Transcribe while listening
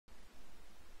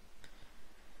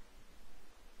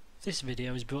This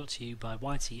video is brought to you by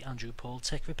YTAndrewPaul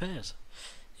Tech Repairs.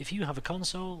 If you have a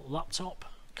console, laptop,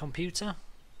 computer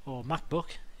or Macbook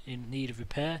in need of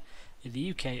repair in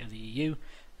the UK or the EU,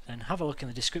 then have a look in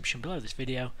the description below this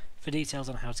video for details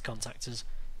on how to contact us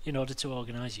in order to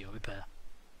organise your repair.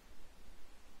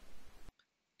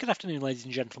 Good afternoon ladies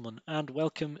and gentlemen, and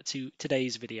welcome to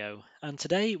today's video. And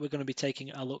today we're going to be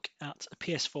taking a look at a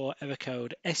PS4 error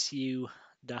code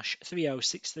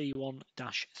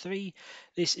SU-30631-3.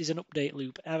 This is an update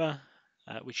loop error,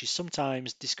 which is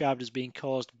sometimes described as being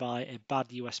caused by a bad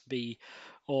USB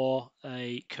or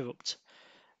a corrupt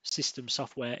system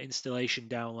software installation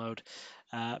download.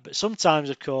 But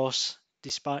sometimes, of course,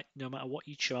 despite no matter what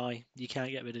you try, you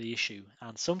can't get rid of the issue,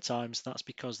 and sometimes that's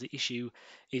because the issue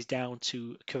is down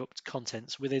to corrupt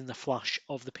contents within the flash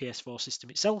of the PS4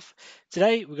 system itself.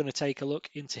 Today we're going to take a look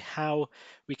into how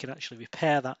we can actually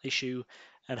repair that issue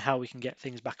and how we can get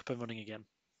things back up and running again.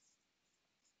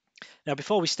 Now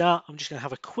before we start, I'm just going to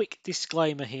have a quick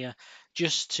disclaimer here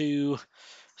just to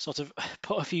sort of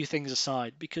put a few things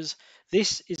aside, because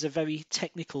this is a very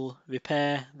technical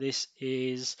repair. This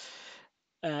is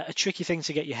a tricky thing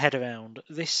to get your head around.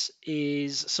 This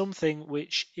is something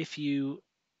which, if you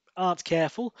aren't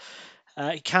careful,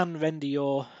 it can render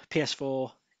your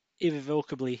PS4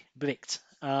 irrevocably bricked.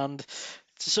 And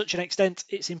to such an extent,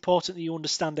 it's important that you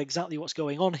understand exactly what's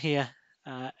going on here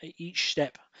at each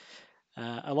step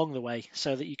along the way,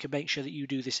 so that you can make sure that you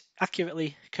do this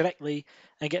accurately, correctly,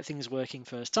 and get things working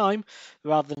first time,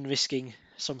 rather than risking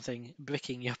something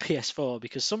bricking your PS4,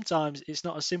 because sometimes it's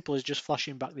not as simple as just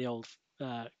flashing back the old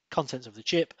contents of the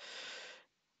chip.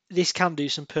 This can do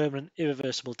some permanent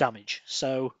irreversible damage,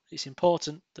 so it's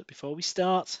important that before we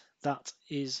start, that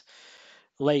is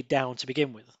laid down to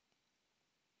begin with.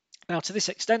 Now to this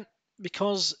extent,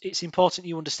 because it's important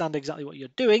you understand exactly what you're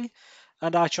doing,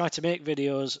 and I try to make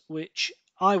videos which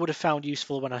I would have found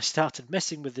useful when I started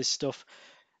messing with this stuff,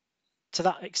 to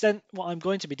that extent, what I'm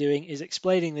going to be doing is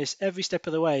explaining this every step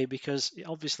of the way, because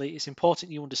obviously it's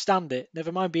important you understand it.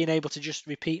 Never mind being able to just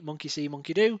repeat monkey see,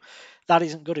 monkey do. That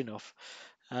isn't good enough.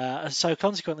 So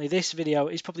consequently, this video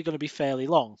is probably going to be fairly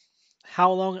long.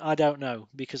 How long, I don't know,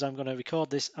 because I'm going to record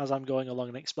this as I'm going along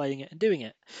and explaining it and doing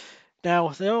it. Now,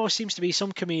 there always seems to be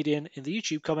some comedian in the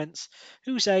YouTube comments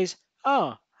who says,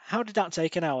 "Oh, how did that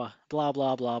take an hour? Blah,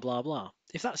 blah, blah, blah, blah."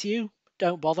 If that's you,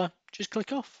 don't bother. Just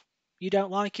click off. You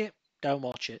don't like it? Don't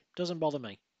watch it. Doesn't bother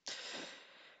me.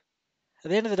 At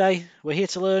the end of the day, we're here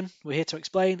to learn, we're here to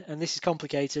explain, and this is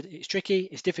complicated, it's tricky,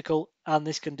 it's difficult, and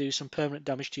this can do some permanent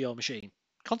damage to your machine.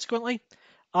 Consequently,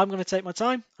 I'm going to take my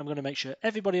time, I'm going to make sure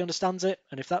everybody understands it,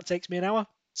 and if that takes me an hour,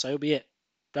 so be it.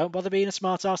 Don't bother being a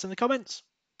smart ass in the comments,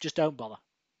 just don't bother.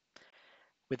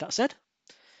 With that said,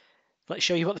 let's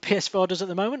show you what the PS4 does at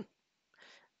the moment,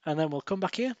 and then we'll come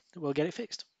back here and we'll get it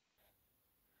fixed.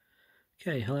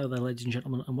 Okay, hello there ladies and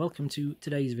gentlemen, and welcome to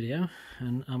today's video.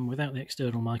 And I'm without the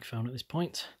external microphone at this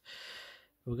point.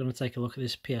 We're going to take a look at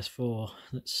this PS4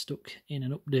 that's stuck in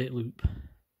an update loop,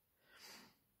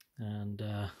 and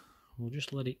we'll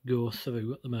just let it go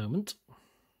through at the moment.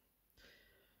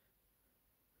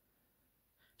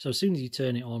 So as soon as you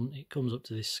turn it on, it comes up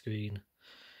to this screen,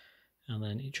 and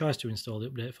then it tries to install the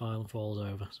update file and falls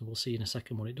over. So we'll see in a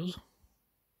second what it does.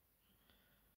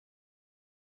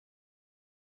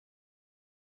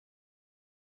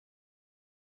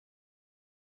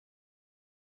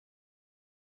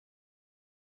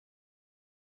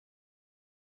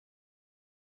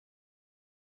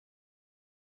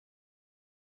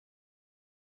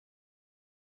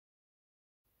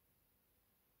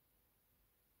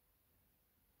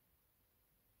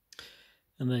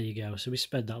 And there you go. So we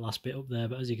sped that last bit up there,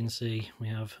 but as you can see, we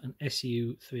have an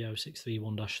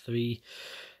SU-30631-3.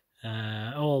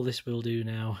 All this will do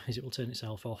now is it will turn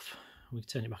itself off. We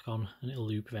turn it back on and it'll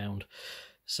loop around.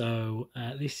 So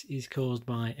this is caused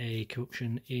by a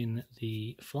corruption in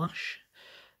the flash,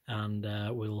 and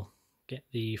we'll get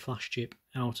the flash chip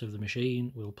out of the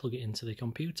machine, we'll plug it into the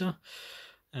computer,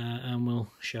 and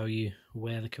we'll show you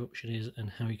where the corruption is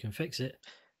and how you can fix it.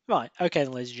 Right, okay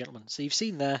then ladies and gentlemen, so you've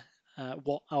seen there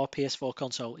what our PS4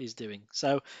 console is doing.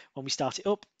 So when we start it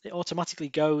up, it automatically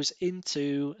goes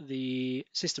into the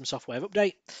system software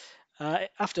update.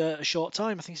 After a short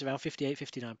time, I think it's around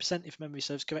 58-59% if memory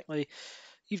serves correctly.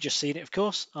 You've just seen it, of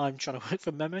course. I'm trying to work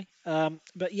from memory.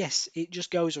 But yes, it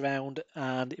just goes around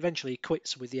and eventually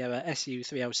quits with the error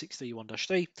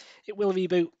SU-30631-3. It will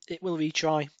reboot, it will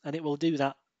retry, and it will do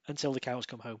that until the cows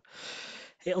come home.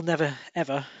 It'll never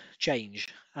ever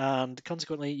change, and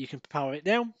consequently you can power it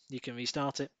down, you can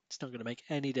restart it, it's not going to make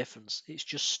any difference, it's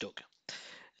just stuck.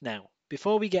 Now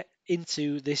before we get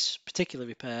into this particular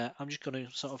repair, I'm just going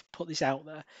to sort of put this out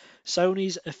there.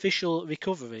 Sony's official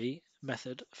recovery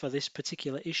method for this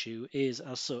particular issue is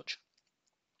as such: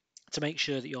 to make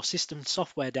sure that your system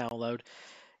software download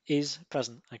is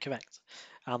present and correct,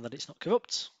 and that it's not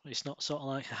corrupt. It's not sort of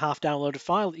like a half downloaded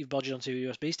file that you've bodged onto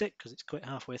a USB stick because it's quit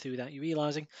halfway through without you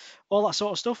realizing. All that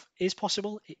sort of stuff is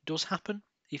possible. It does happen.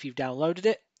 If you've downloaded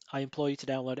it, I implore you to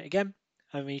download it again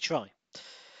and retry.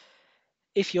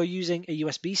 If you're using a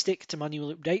USB stick to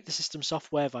manually update the system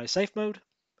software via safe mode,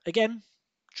 again,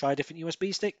 try a different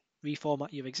USB stick,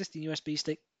 reformat your existing USB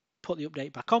stick, put the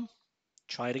update back on,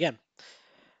 try it again.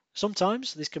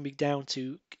 Sometimes this can be down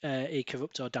to a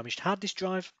corrupt or damaged hard disk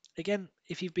drive. Again,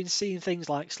 if you've been seeing things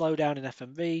like slowdown in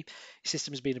FMV, your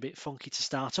system has been a bit funky to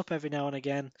start up every now and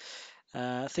again,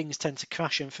 things tend to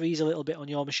crash and freeze a little bit on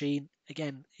your machine.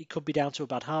 Again, it could be down to a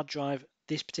bad hard drive.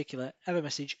 This particular error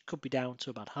message could be down to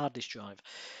a bad hard disk drive.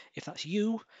 If that's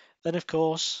you, then of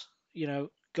course,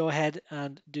 go ahead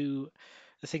and do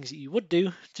the things that you would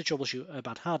do to troubleshoot a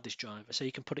bad hard disk drive. So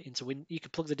you can put it into you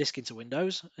can plug the disk into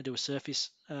Windows and do a surface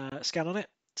scan on it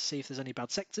to see if there's any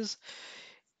bad sectors.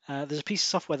 There's a piece of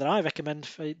software that I recommend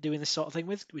for doing this sort of thing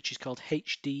with, which is called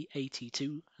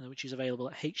HD82, which is available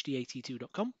at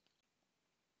hd82.com.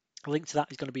 A link to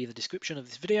that is going to be in the description of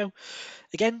this video.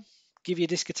 Again, give your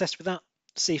disk a test with that,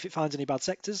 see if it finds any bad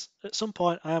sectors. At some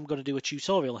point, I am going to do a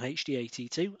tutorial on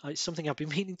HD82. It's something I've been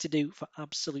meaning to do for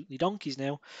absolutely donkeys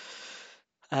now,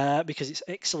 because it's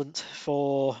excellent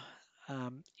for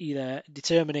either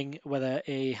determining whether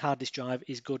a hard disk drive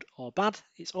is good or bad.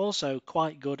 It's also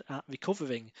quite good at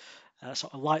recovering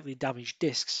sort of lightly damaged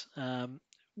disks,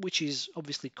 which is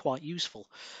obviously quite useful.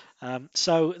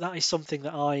 So that is something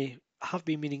that I have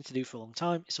been meaning to do for a long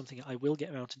time. It's something I will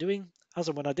get around to doing. As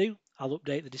and when I do, I'll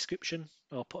update the description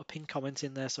or put a pinned comment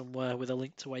in there somewhere with a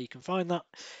link to where you can find that.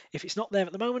 If it's not there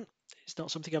at the moment, it's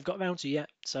not something I've got around to yet.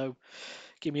 So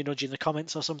give me a nudge in the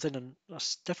comments or something, and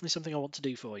that's definitely something I want to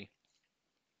do for you.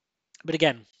 But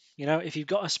again, if you've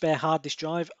got a spare hard disk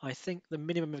drive, I think the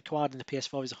minimum required in the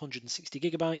PS4 is 160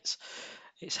 gigabytes.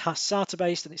 It's SATA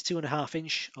based and it's 2.5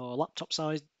 inch or laptop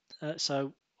size.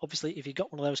 So obviously, if you've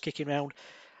got one of those kicking around,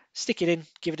 stick it in,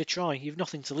 give it a try. You've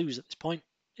nothing to lose at this point.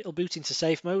 It'll boot into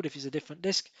safe mode if it's a different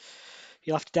disk.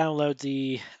 You'll have to download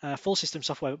the full system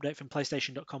software update from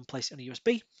PlayStation.com, place it on a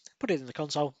USB, put it in the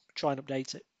console, try and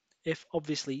update it. If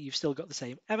obviously you've still got the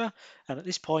same error, and at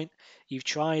this point you've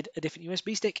tried a different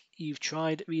USB stick, you've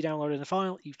tried re-downloading the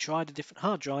file, you've tried a different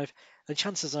hard drive, then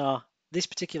chances are this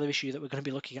particular issue that we're going to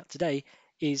be looking at today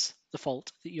is the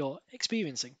fault that you're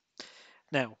experiencing.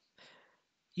 Now,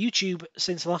 YouTube,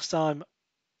 since the last time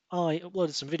I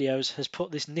uploaded some videos, has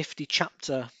put this nifty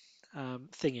chapter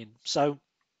thing in. So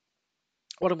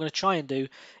what I'm going to try and do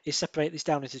is separate this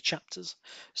down into chapters.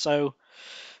 So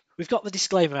we've got the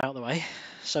disclaimer out of the way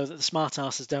so that the smart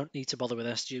asses don't need to bother with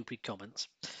their stupid comments.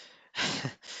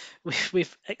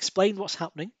 We've explained what's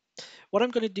happening. What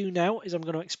I'm going to do now is I'm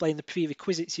going to explain the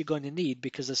prerequisites you're going to need,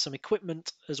 because there's some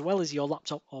equipment as well as your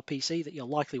laptop or PC that you're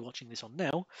likely watching this on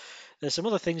now. There's some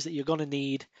other things that you're going to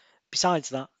need besides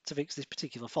that to fix this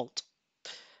particular fault.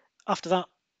 After that,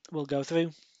 we'll go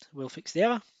through, we'll fix the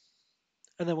error,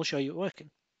 and then we'll show you it working.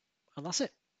 And that's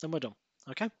it. Then we're done.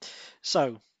 Okay.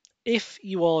 So if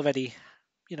you already,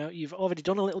 you've already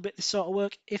done a little bit of this sort of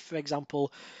work. If, for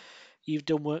example, you've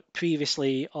done work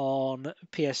previously on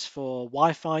PS4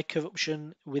 Wi-Fi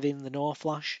corruption within the NOR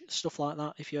flash, stuff like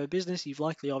that. If you're a business, you've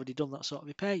likely already done that sort of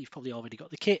repair. You've probably already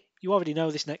got the kit. You already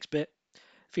know this next bit.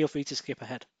 Feel free to skip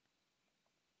ahead.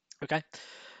 Okay.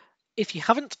 If you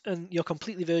haven't and you're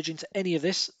completely virgin to any of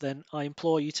this, then I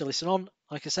implore you to listen on.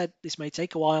 Like I said, this may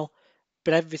take a while,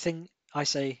 but everything I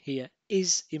say here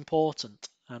is important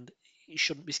and it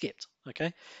shouldn't be skipped.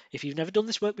 Okay. If you've never done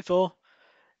this work before,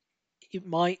 it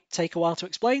might take a while to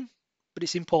explain, but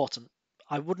it's important.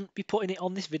 I wouldn't be putting it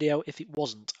on this video if it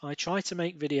wasn't. I try to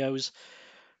make videos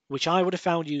which I would have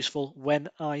found useful when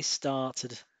I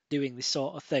started doing this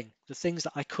sort of thing. The things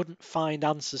that I couldn't find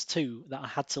answers to, that I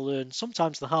had to learn,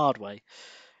 sometimes the hard way.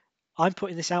 I'm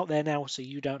putting this out there now so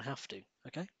you don't have to.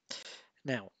 Okay.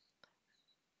 Now,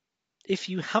 if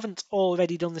you haven't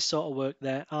already done this sort of work,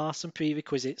 there are some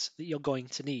prerequisites that you're going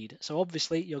to need. So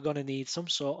obviously you're going to need some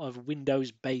sort of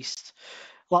Windows-based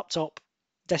laptop,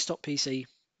 desktop PC,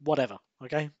 whatever.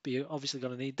 Okay, but you're obviously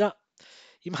going to need that.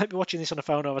 You might be watching this on a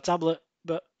phone or a tablet,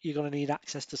 but you're going to need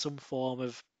access to some form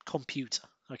of computer.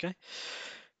 Okay.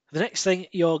 The next thing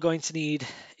you're going to need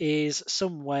is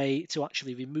some way to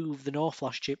actually remove the NOR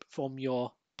flash chip from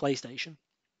your PlayStation.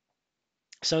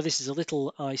 So this is a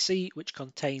little IC which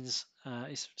contains,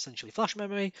 is essentially flash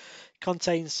memory,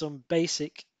 contains some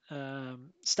basic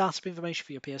startup information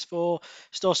for your PS4,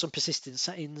 store some persistent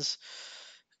settings.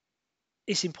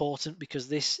 It's important because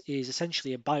this is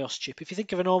essentially a BIOS chip. If you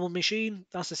think of a normal machine,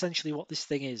 that's essentially what this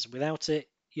thing is. Without it,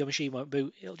 your machine won't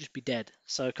boot, it'll just be dead.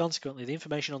 So consequently, the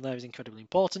information on there is incredibly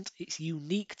important. It's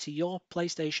unique to your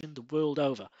PlayStation the world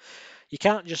over. You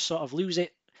can't just sort of lose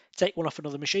it, take one off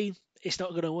another machine. It's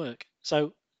not going to work.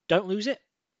 So don't lose it,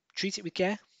 treat it with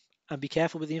care, and be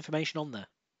careful with the information on there.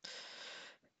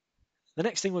 The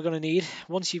next thing we're going to need,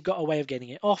 once you've got a way of getting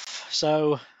it off,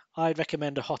 so I'd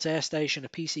recommend a hot air station, a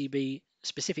PCB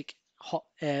specific hot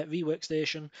air rework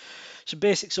station, some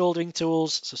basic soldering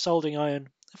tools, so soldering iron,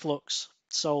 flux,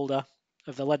 solder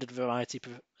of the leaded variety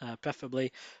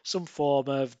preferably, some form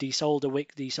of desolder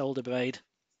wick, desolder braid,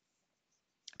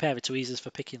 a pair of tweezers for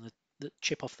picking the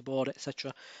chip off the board,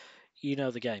 etc. You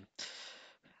know the game.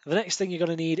 The next thing you're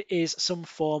going to need is some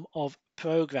form of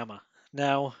programmer.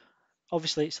 Now,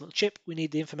 obviously, it's a little chip. We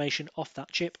need the information off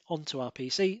that chip onto our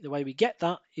PC. The way we get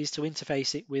that is to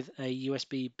interface it with a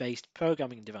USB-based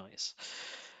programming device.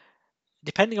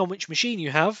 Depending on which machine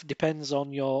you have, depends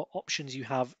on your options you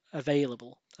have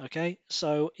available. Okay,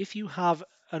 so if you have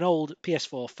an old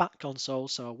PS4 fat console,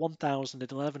 so a 1000,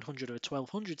 an 1100 or a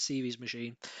 1200 series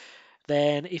machine,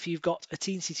 then if you've got a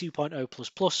Teensy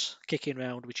 2.0++ kicking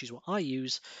around, which is what I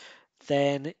use,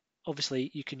 then obviously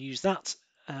you can use that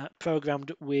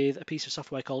programmed with a piece of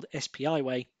software called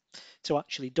SPIWay to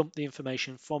actually dump the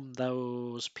information from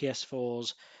those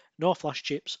PS4's NOR flash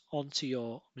chips onto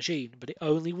your machine, but it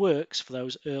only works for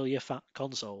those earlier fat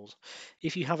consoles.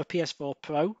 If you have a PS4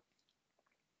 Pro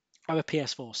or a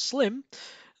PS4 Slim,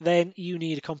 then you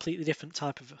need a completely different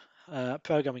type of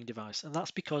programming device, and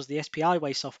that's because the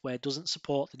SPIWay software doesn't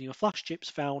support the newer flash chips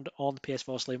found on the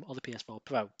PS4 Slim or the PS4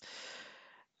 Pro.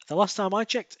 The last time I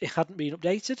checked, it hadn't been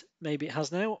updated. Maybe it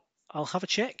has now. I'll have a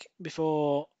check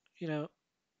before,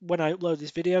 when I upload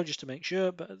this video just to make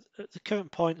sure, but at the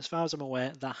current point, as far as I'm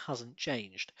aware, that hasn't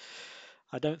changed.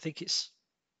 I don't think it's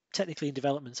technically in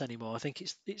development anymore. I think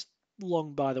it's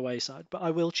long by the wayside, but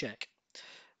I will check.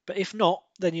 But if not,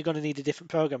 then you're going to need a different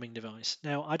programming device.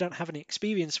 Now, I don't have any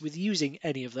experience with using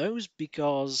any of those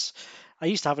because I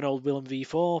used to have an old Willem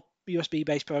V4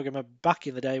 USB-based programmer back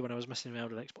in the day when I was messing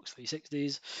around with Xbox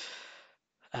 360s.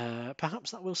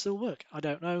 Perhaps that will still work. I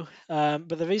don't know.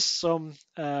 But there is some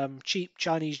cheap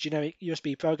Chinese generic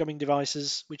USB programming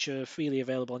devices which are freely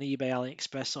available on eBay,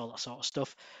 AliExpress, all that sort of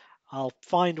stuff. I'll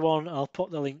find one. I'll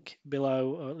put the link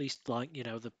below, or at least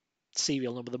the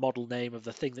serial number, the model name of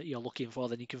the thing that you're looking for.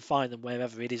 Then you can find them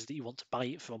wherever it is that you want to buy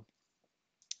it from.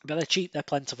 But they're cheap. They're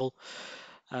plentiful.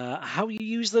 How you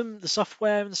use them, the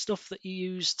software and stuff that you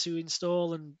use to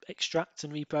install and extract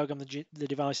and reprogram the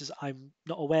devices, I'm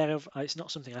not aware of. It's not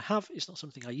something I have. It's not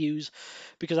something I use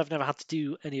because I've never had to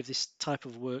do any of this type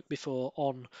of work before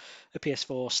on a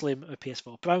PS4 Slim or a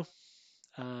PS4 Pro.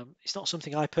 It's not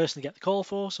something I personally get the call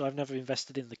for, so I've never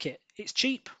invested in the kit. It's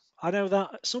cheap. I know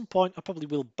that at some point I probably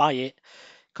will buy it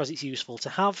because it's useful to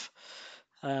have.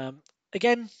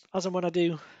 Again, as and when I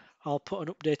do, I'll put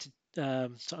an updated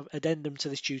sort of addendum to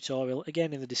this tutorial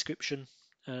again in the description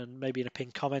and maybe in a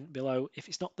pinned comment below. If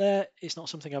it's not there, it's not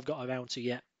something I've got around to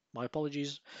yet. My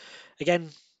apologies.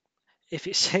 Again, if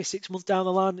it's say 6 months down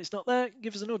the line, it's not there,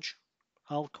 give us a nudge.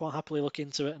 I'll quite happily look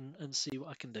into it and see what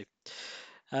I can do.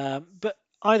 But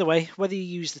either way, whether you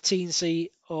use the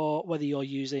Teensy or whether you're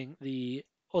using the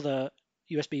other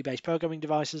USB-based programming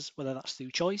devices, whether that's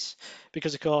through choice,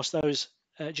 because of course those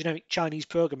generic Chinese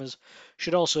programmers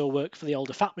should also work for the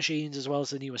older fat machines as well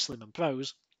as the newer Slim and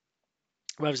Pros,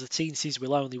 whereas the Teensys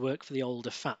will only work for the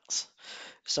older fats.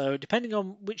 So depending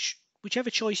on whichever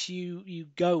choice you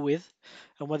go with,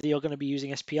 and whether you're going to be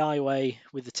using SPIWay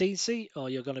with the Teensy or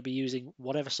you're going to be using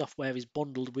whatever software is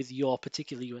bundled with your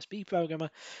particular USB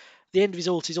programmer, the end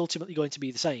result is ultimately going to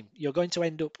be the same. You're going to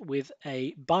end up with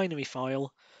a binary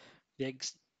file,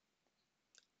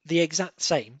 the exact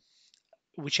same,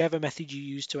 whichever method you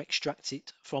use to extract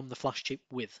it from the flash chip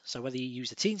with. So whether you use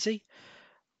the Teensy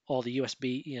or the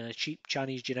USB, cheap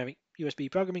Chinese generic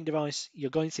USB programming device, you're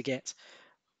going to get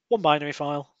one binary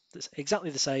file that's exactly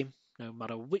the same. No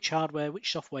matter which hardware,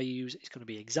 which software you use, it's going to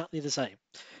be exactly the same.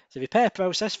 So the repair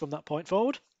process from that point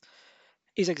forward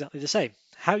is exactly the same.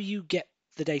 How you get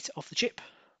the data off the chip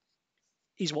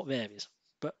is what varies.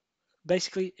 But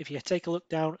basically, if you take a look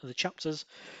down at the chapters,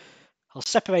 I'll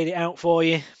separate it out for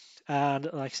you. And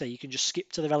like I say, you can just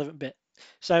skip to the relevant bit.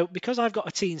 So because I've got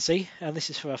a Teensy, and this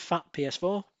is for a fat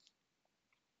PS4,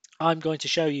 I'm going to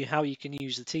show you how you can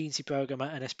use the Teensy programmer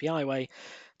and SPIWay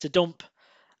to dump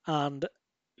and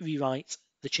rewrite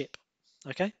the chip,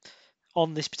 okay,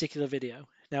 on this particular video.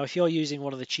 Now, if you're using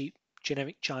one of the cheap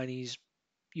generic Chinese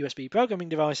USB programming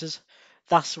devices,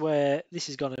 that's where this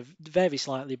is going to vary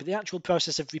slightly, but the actual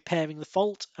process of repairing the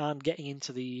fault and getting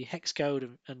into the hex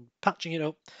code and patching it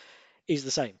up is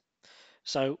the same.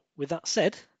 So with that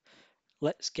said,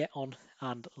 let's get on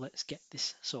and let's get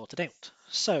this sorted out.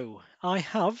 So I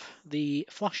have the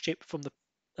flash chip from the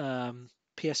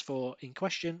PS4 in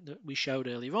question that we showed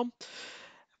earlier on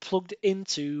plugged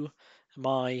into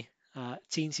my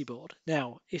Teensy board.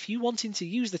 Now, if you wanting to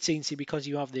use the Teensy because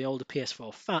you have the older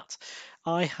PS4 FAT,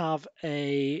 I have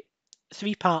a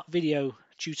 3-part video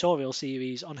tutorial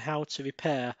series on how to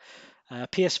repair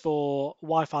PS4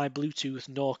 Wi-Fi Bluetooth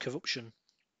NOR corruption,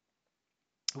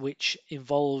 which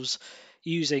involves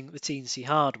using the Teensy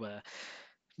hardware.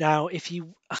 Now, if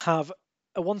you have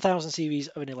a 1000 series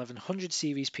or an 1100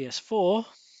 series PS4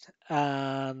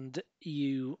 and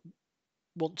you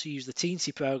want to use the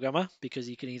Teensy programmer because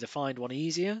you can either find one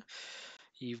easier,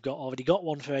 you've already got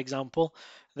one for example,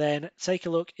 then take a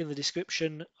look in the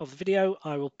description of the video.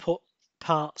 I will put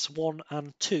parts 1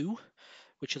 and 2,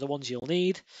 which are the ones you'll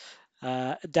need,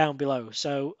 down below.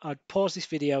 So I'd pause this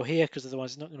video here because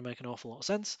otherwise it's not going to make an awful lot of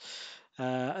sense.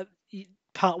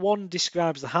 Part 1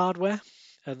 describes the hardware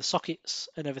and the sockets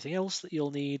and everything else that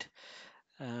you'll need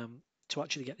to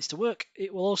actually get this to work.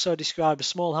 It will also describe a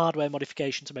small hardware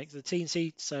modification to make the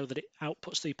Teensy so that it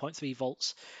outputs 3.3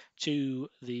 volts to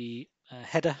the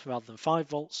header rather than 5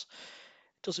 volts.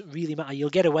 It doesn't really matter. You'll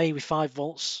get away with 5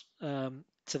 volts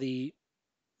to the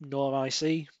NOR IC.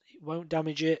 It won't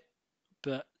damage it,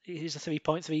 but it is a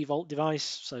 3.3 volt device,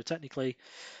 so technically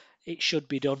it should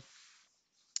be done.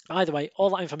 Either way, all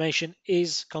that information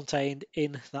is contained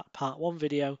in that part 1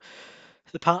 video.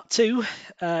 The part 2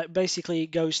 basically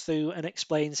goes through and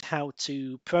explains how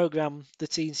to program the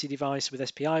Teensy device with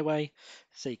SPIWay,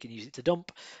 so you can use it to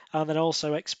dump, and then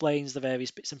also explains the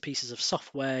various bits and pieces of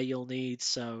software you'll need,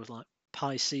 so like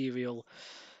PySerial,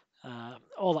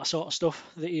 all that sort of stuff,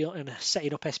 and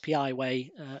setting up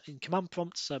SPIWay in command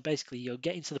prompt. So basically you're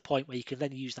getting to the point where you can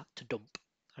then use that to dump.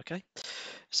 Okay,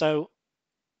 so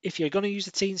if you're going to use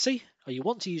a Teensy, or you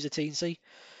want to use a Teensy,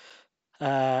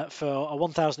 for a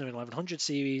 1000 or 1100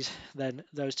 series, then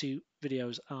those 2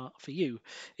 videos are for you.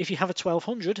 If you have a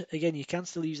 1200, again, you can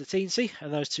still use the Teensy,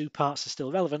 and those 2 parts are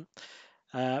still relevant.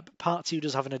 But part 2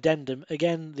 does have an addendum.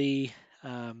 Again, the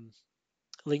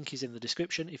link is in the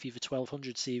description if you have a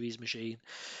 1200 series machine.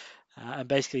 And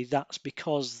basically that's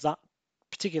because that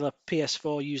particular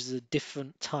PS4 uses a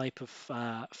different type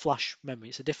of flash memory.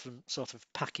 It's a different sort of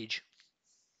package.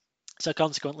 So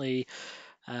consequently,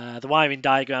 the wiring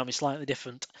diagram is slightly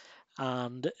different,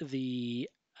 and the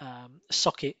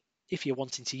socket, if you're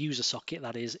wanting to use a socket,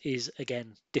 that is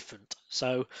again different.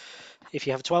 So if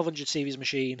you have a 1200 series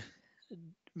machine,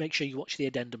 make sure you watch the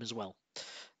addendum as well.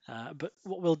 But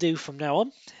what we'll do from now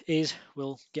on is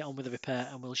we'll get on with the repair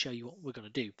and we'll show you what we're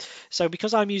going to do. So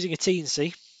because I'm using a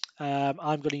Teensy, I'm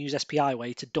going to use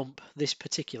SPIWay to dump this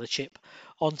particular chip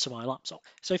onto my laptop.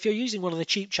 So if you're using one of the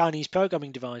cheap Chinese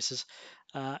programming devices,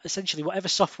 essentially whatever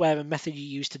software and method you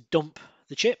use to dump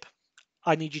the chip,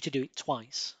 I need you to do it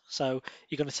twice. So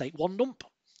you're going to take one dump,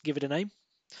 give it a name,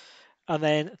 and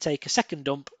then take a second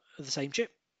dump of the same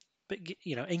chip, but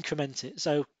increment it.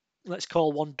 So let's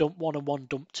call one dump 1 and one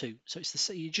dump 2. So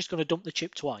you're just going to dump the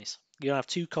chip twice. You're going to have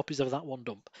 2 copies of that one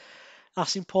dump.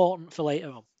 That's important for later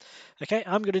on. Okay,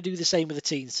 I'm going to do the same with the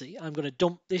Teensy. I'm going to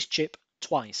dump this chip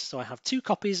twice. So I have 2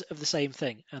 copies of the same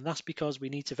thing, and that's because we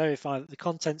need to verify that the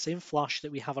contents in flash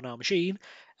that we have on our machine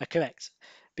are correct,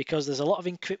 because there's a lot of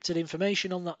encrypted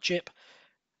information on that chip.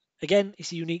 Again,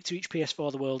 it's unique to each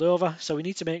PS4 the world over, so we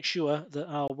need to make sure that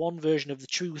our one version of the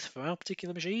truth for our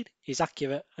particular machine is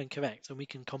accurate and correct, and we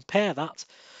can compare that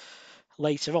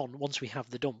later on once we have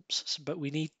the dumps, but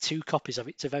we need 2 copies of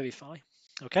it to verify.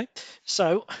 Okay,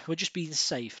 so we're just being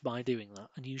safe by doing that,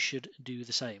 and you should do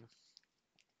the same.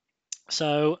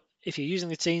 So if you're using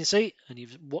the Teensy and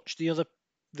you've watched the other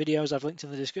videos I've linked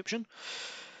in the description,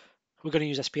 we're going to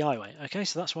use SPIWay. Okay,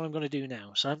 so that's what I'm going to do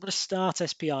now. So I'm going to start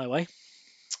SPIWay.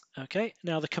 Okay,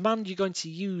 now the command you're going to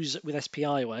use with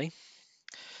SPIWay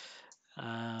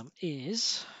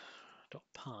is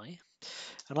 .py.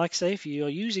 And like I say, if you're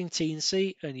using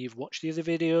Teensy and you've watched the other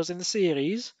videos in the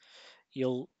series,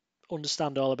 you'll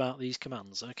understand all about these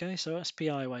commands. Okay, so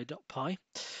SPIWay.py.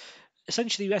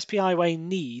 Essentially, SPIWay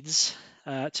needs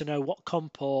to know what COM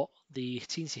port the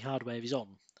Teensy hardware is on.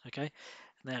 Okay,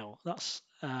 now that's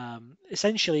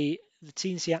essentially the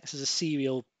Teensy acts as a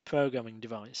serial programming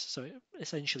device, so it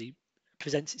essentially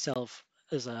presents itself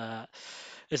as a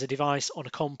device on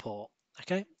a COM port.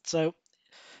 Okay, so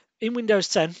in Windows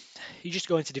 10, you just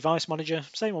go into Device Manager.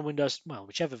 Same on Windows, well,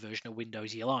 whichever version of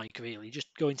Windows you like, really. Just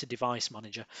go into Device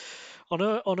Manager.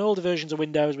 On older versions of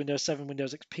Windows, Windows 7,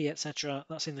 Windows XP, etc.,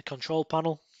 that's in the Control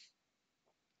panel.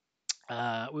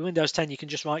 With Windows 10, you can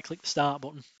just right-click the Start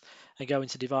button and go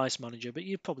into Device Manager, but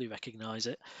you probably recognise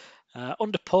it.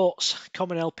 Under Ports,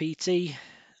 Common LPT,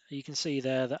 you can see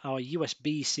there that our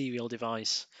USB serial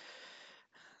device,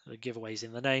 the giveaways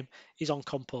in the name, is on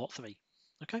COM port 3.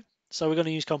 Okay, so we're going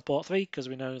to use COM port 3 because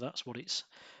we know that's what it's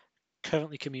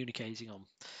currently communicating on.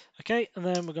 Okay, and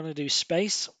then we're going to do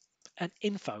space and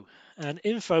info. And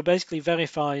info basically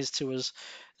verifies to us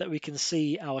that we can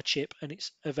see our chip and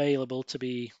it's available to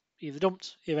be either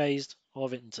dumped, erased, or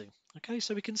written to. Okay,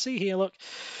 so we can see here, look,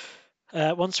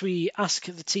 once we ask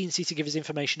the Teensy to give us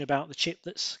information about the chip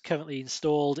that's currently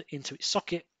installed into its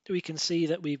socket, we can see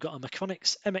that we've got a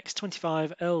Mechanics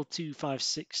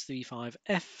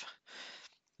MX25L25635F.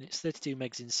 It's 32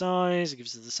 megs in size, it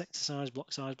gives us the sector size,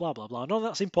 block size, blah, blah, blah. None of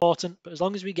that's important, but as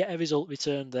long as we get a result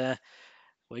returned there,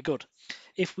 we're good.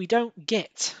 If we don't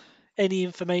get any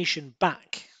information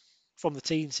back from the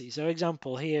Teensy, so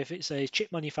example here, if it says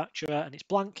chip manufacturer and it's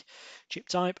blank, chip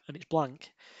type and it's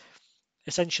blank,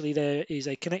 essentially there is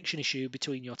a connection issue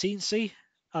between your Teensy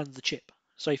and the chip.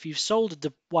 So if you've soldered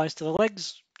the wires to the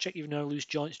legs, check you've no loose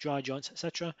joints, dry joints,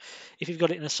 etc. If you've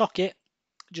got it in a socket,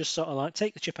 just sort of like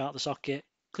take the chip out of the socket,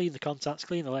 clean the contacts,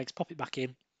 clean the legs, pop it back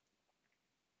in,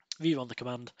 view on the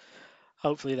command.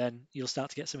 Hopefully then you'll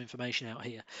start to get some information out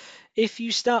here. If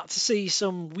you start to see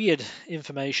some weird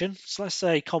information, so let's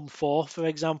say COM4 for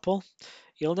example,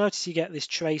 you'll notice you get this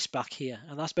trace back here,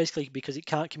 and that's basically because it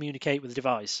can't communicate with the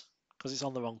device because it's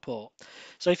on the wrong port.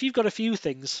 So if you've got a few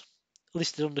things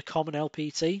listed under Common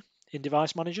LPT in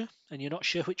Device Manager and you're not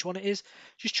sure which one it is,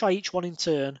 just try each one in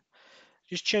turn.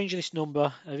 Just change this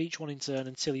number of each one in turn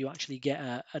until you actually get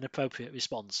an appropriate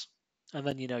response, and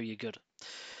then you know you're good.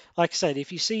 Like I said,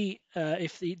 if you see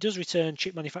if it does return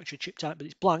chip manufacturer chip type but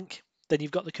it's blank, then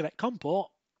you've got the correct COM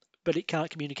port, but it can't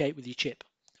communicate with your chip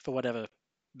for whatever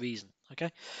reason.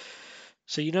 Okay,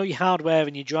 so you know your hardware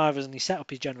and your drivers and your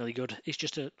setup is generally good. It's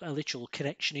just a literal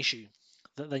connection issue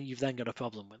that then you've then got a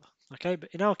problem with. Okay, but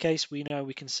in our case, we know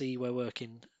we can see we're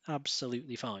working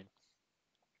absolutely fine.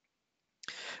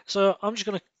 So I'm just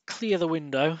going to clear the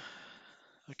window.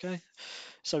 Okay,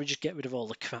 so we just get rid of all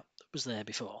the crap that was there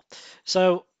before.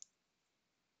 So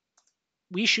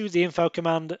we issued the info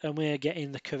command and we're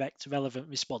getting the correct relevant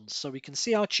response. So we can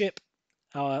see our chip,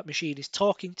 our machine is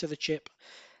talking to the chip.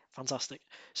 Fantastic.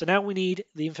 So now we need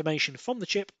the information from the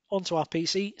chip onto our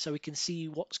PC so we can see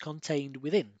what's contained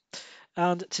within.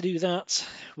 And to do that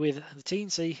with the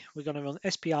Teensy, we're going to run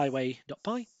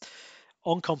SPIWay.py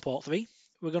on COM port 3.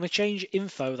 We're going to change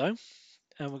info though,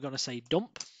 and we're going to say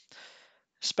dump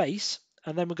space,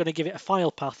 and then we're going to give it a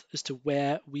file path as to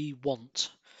where we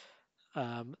want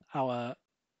our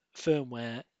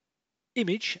firmware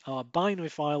image, our binary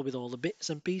file with all the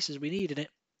bits and pieces we need in it.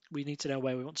 We need to know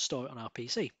where we want to store it on our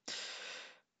PC.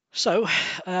 So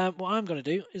what I'm going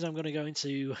to do is I'm going to go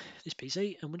into this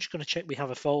PC and we're just going to check we have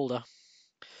a folder.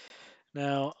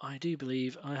 Now I do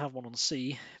believe I have one on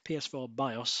C, PS4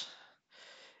 BIOS,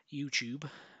 YouTube.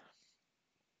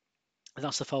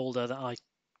 That's the folder that I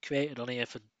created on here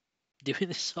for doing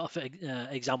this sort of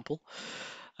example.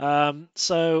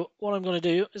 So what I'm going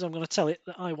to do is I'm going to tell it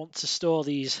that I want to store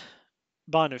these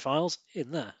binary files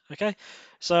in there. Okay,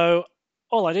 so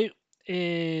all I do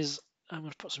is I'm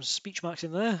going to put some speech marks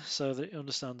in there so that it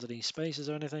understands any spaces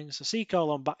or anything. So C:\\\.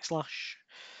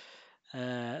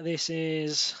 This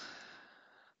is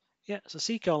so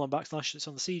C:\\. It's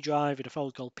on the C drive in a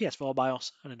folder called PS4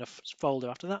 BIOS and in a folder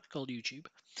after that called YouTube.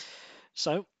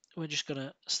 So we're just going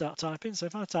to start typing. So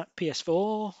if I type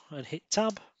PS4 and hit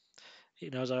tab,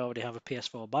 it knows I already have a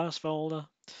PS4 BIOS folder.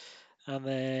 And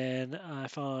then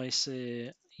if I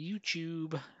say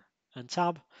YouTube and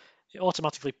tab, it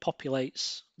automatically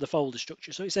populates the folder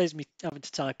structure. So it saves me having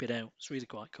to type it out. It's really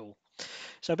quite cool.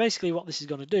 So basically what this is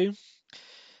going to do,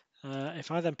 if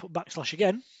I then put /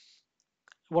 again,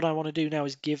 what I want to do now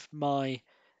is give my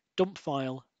dump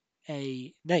file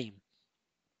a name.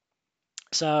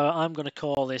 So I'm going to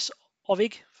call this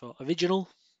OVIG for original,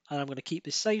 and I'm going to keep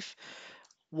this safe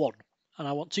 1. And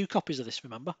I want 2 copies of this,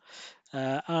 remember.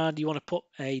 And you want to put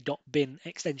a .bin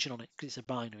extension on it because it's a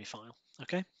binary file.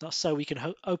 Okay, that's so we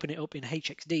can open it up in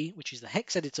HXD, which is the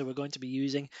hex editor we're going to be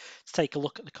using to take a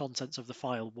look at the contents of the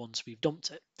file once we've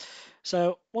dumped it.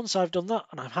 So once I've done that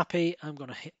and I'm happy, I'm going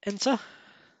to hit enter.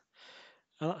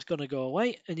 And that's going to go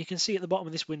away. And you can see at the bottom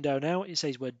of this window now, it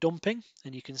says we're dumping.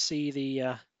 And you can see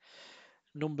the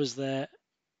numbers there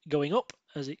going up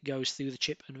as it goes through the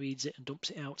chip and reads it and dumps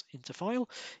it out into file.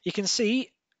 You can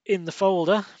see in the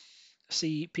folder,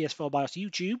 see PS4 BIOS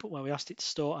YouTube, where we asked it to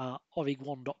store our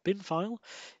orig1.bin file.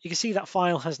 You can see that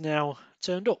file has now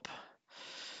turned up.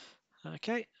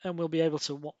 Okay, and we'll be able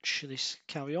to watch this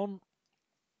carry on.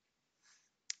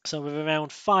 So with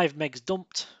around 5 megs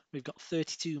dumped, we've got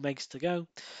 32 megs to go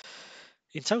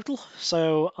in total.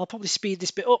 So I'll probably speed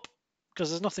this bit up because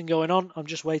there's nothing going on. I'm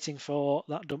just waiting for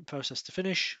that dump process to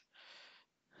finish.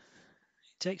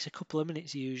 It takes a couple of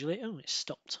minutes usually. Oh, it's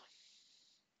stopped.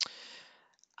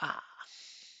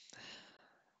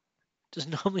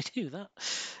 Doesn't normally do that.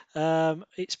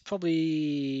 It's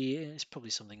probably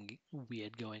something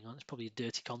weird going on. It's probably a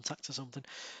dirty contact or something.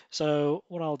 So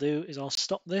what I'll do is I'll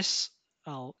stop this.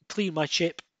 I'll clean my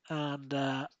chip and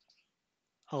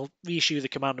I'll reissue the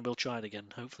command and we'll try it again.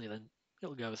 Hopefully then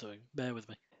it'll go through. Bear with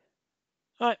me.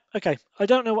 Right, okay. I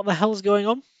don't know what the hell's going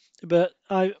on, but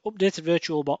I updated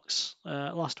VirtualBox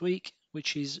last week,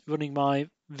 which is running my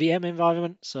VM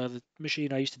environment, so the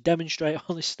machine I used to demonstrate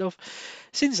all this stuff.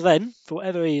 Since then, for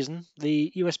whatever reason,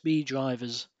 the USB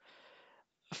drivers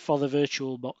for the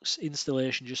VirtualBox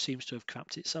installation just seems to have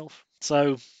crapped itself.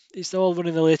 So it's all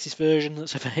running the latest version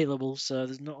that's available, so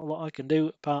there's not a lot I can do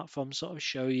apart from sort of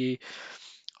show you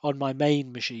on my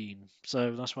main machine.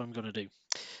 So that's what I'm going to do.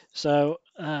 So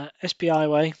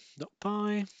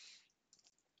SPIWay.py.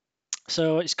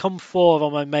 So it's COM4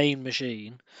 on my main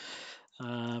machine.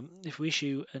 If we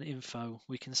issue an info,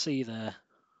 we can see there.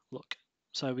 Look,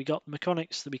 so we got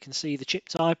mechanics that we can see the chip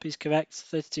type is correct,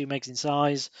 32 megs in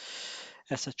size,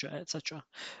 etc., etc.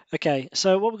 Okay,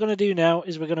 so what we're going to do now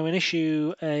is we're going to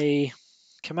issue a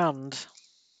command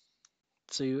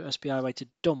to SPIWay to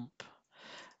dump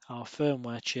our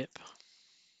firmware chip.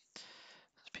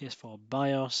 PS4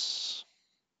 BIOS,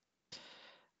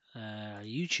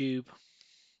 YouTube,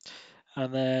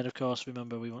 and then of course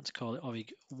remember we want to call it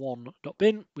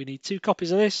orig1.bin. We need 2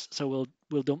 copies of this, so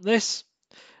we'll dump this,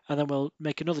 and then we'll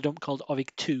make another dump called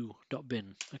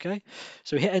orig2.bin. Okay,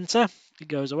 so we hit enter, it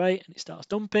goes away and it starts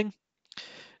dumping.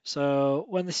 So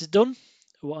when this is done,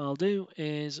 what I'll do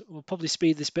is we'll probably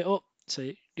speed this bit up so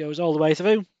it goes all the way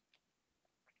through,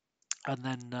 and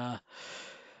then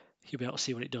you'll be able to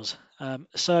see what it does.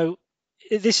 So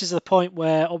this is the point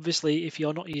where obviously if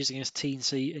you're not using a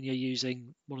Teensy and you're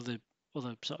using one of the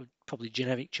other sort of probably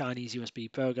generic Chinese USB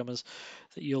programmers,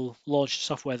 that you'll launch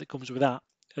software that comes with that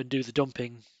and do the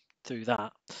dumping through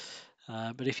that.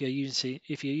 But if you're using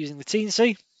the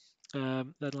Teensy,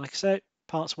 then like I said,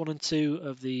 parts 1 and 2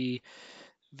 of the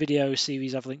video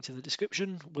series I've linked in the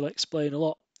description will explain a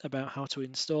lot about how to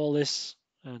install this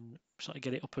and sort of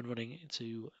get it up and running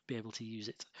to be able to use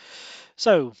it.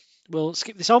 So we'll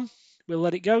skip this on, we'll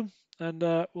let it go, and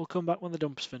we'll come back when the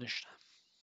dump is finished.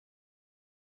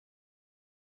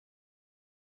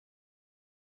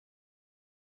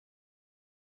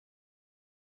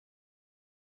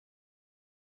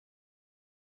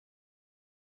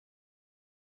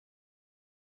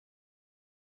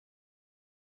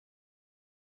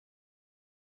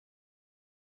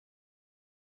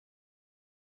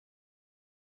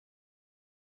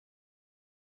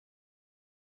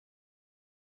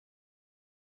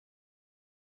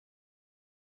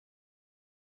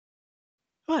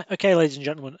 Right, okay, ladies and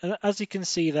gentlemen, as you can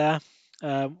see there,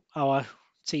 our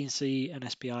Teensy and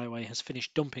SPIWay has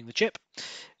finished dumping the chip.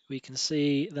 We can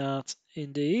see that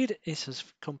indeed it has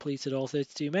completed all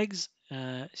 32 megs.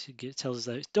 It tells us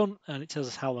that it's done, and it tells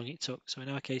us how long it took. So in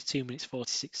our case, 2 minutes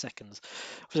 46 seconds.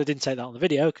 Because I didn't take that on the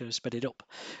video because I sped it up.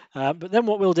 But then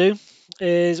what we'll do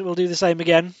is we'll do the same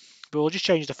again, but we'll just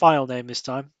change the file name this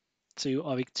time to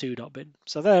orig2.bin.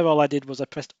 So there, all I did was I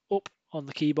pressed up on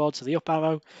the keyboard, so the up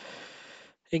arrow.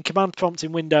 In command prompt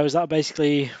in Windows, that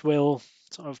basically will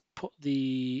sort of put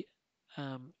the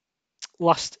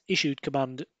last issued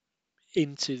command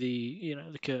into the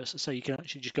the cursor, so you can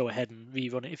actually just go ahead and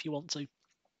rerun it if you want to. At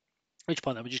which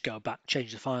point then we just go back,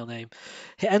 change the file name,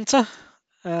 hit enter,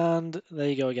 and there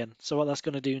you go again. So what that's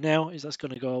going to do now is that's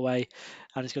going to go away,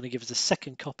 and it's going to give us a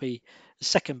second copy, the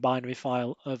second binary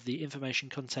file of the information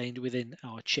contained within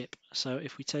our chip. So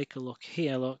if we take a look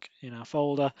here, look in our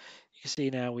folder, you can see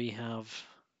now we have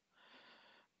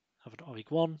an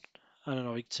orig1 and an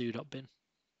orig2.bin.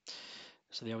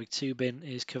 So the orig2 bin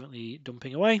is currently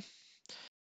dumping away.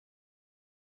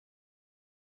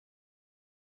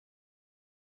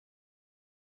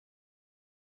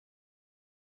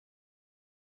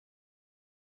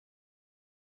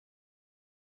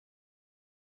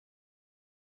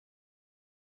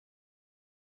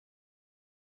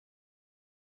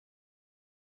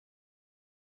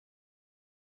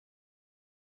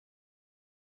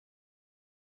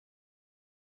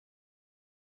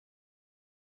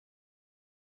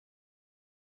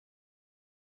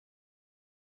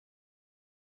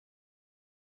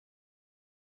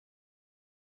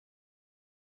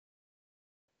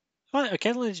 Right,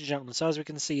 okay, ladies and gentlemen, so as we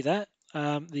can see there,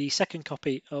 the second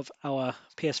copy of our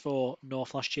PS4 NOR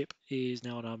flash chip is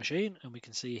now on our machine, and we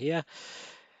can see here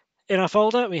in our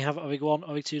folder we have ORIG1,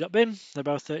 ORIG2.bin. They're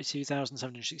both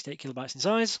 32,768 kilobytes in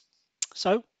size,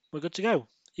 so we're good to go.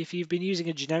 If you've been using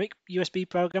a generic USB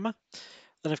programmer,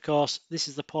 then of course this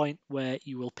is the point where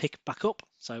you will pick back up,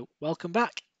 so welcome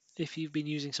back if you've been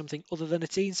using something other than a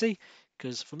Teensy,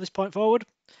 because from this point forward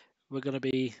we're going to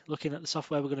be looking at the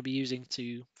software we're going to be using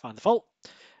to find the fault,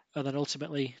 and then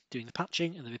ultimately doing the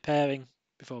patching and the repairing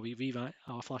before we rewrite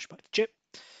our flashback chip.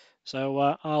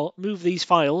 So I'll move these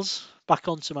files back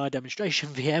onto my demonstration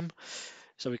VM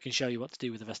so we can show you what to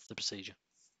do with the rest of the procedure.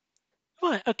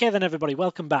 Right, okay then everybody,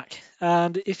 welcome back.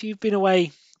 And if you've been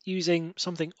away using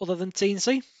something other than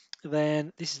Teensy,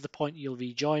 then this is the point you'll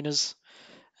rejoin us,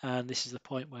 and this is the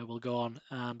point where we'll go on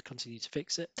and continue to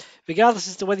fix it. Regardless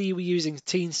as to whether you were using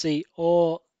Teensy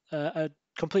or a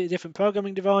completely different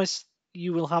programming device,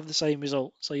 you will have the same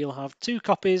result. So you'll have two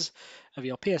copies of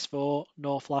your PS4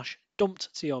 NOR flash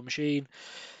dumped to your machine.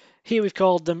 Here we've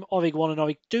called them ORIG1 and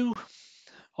ORIG2.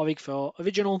 ORIG for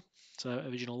original, so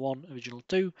original 1, original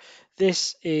 2.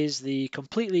 This is the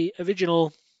completely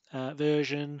original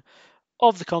version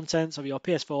of the contents of your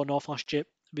PS4 NOR flash chip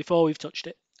before we've touched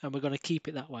it, and we're going to keep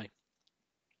it that way.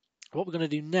 What we're going to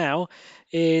do now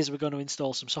is we're going to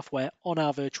install some software on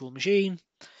our virtual machine,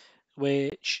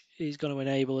 which is going to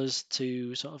enable us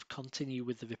to sort of continue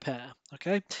with the repair.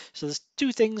 Okay, so there's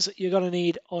two things that you're going to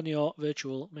need on your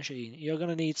virtual machine. You're going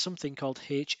to need something called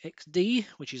HXD,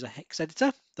 which is a hex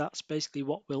editor. That's basically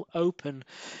what will open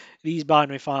these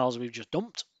binary files we've just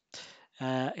dumped.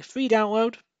 A free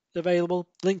download available.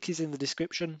 Link is in the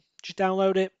description. Just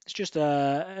download it. It's just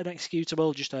an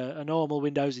executable, just a normal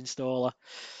Windows installer.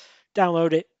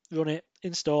 Download it, run it,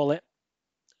 install it,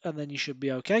 and then you should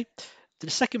be okay. The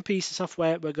second piece of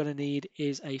software we're going to need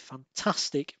is a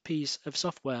fantastic piece of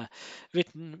software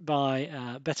written by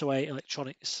BwE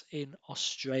Electronics in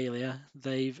Australia.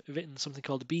 They've written something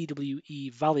called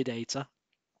BwE Validator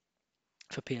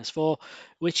for PS4,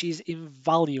 which is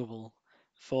invaluable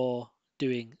for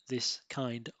doing this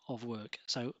kind of work.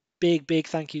 So big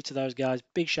thank you to those guys.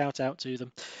 Big shout out to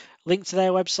them. Link to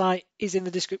their website is in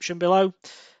the description below.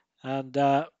 And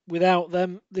without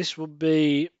them, this would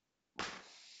be,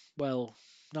 well,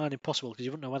 nigh impossible because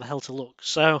you wouldn't know where the hell to look.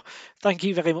 So thank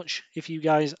you very much if you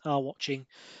guys are watching.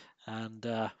 And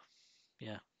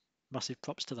yeah, massive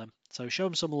props to them. So show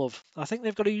them some love. I think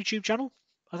they've got a YouTube channel.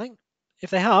 I think if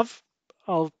they have,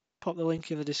 I'll pop the link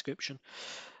in the description.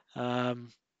 Or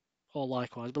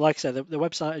likewise. But like I said, the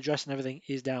website address and everything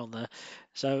is down there.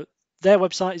 So their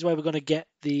website is where we're going to get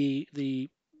the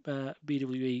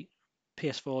BwE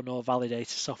PS4 NOR Validator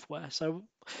software. So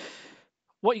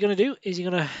what you're going to do is you're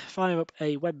going to fire up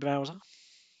a web browser,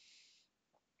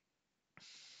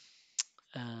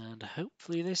 and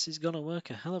hopefully this is going to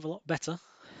work a hell of a lot better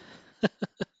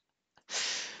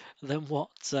than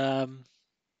what the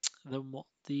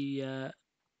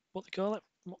what they call it,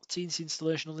 what the Teensy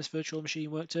installation on this virtual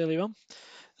machine worked earlier on.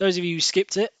 Those of you who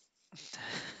skipped it,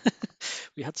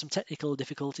 we had some technical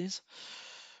difficulties.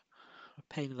 A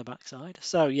pain in the backside.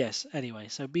 So yes, anyway,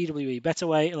 so BwE,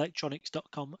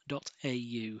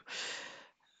 betterwayelectronics.com.au.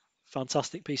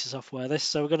 Fantastic piece of software this.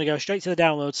 So we're going to go straight to the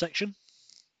download section.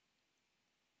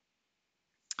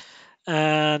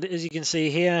 And as you can see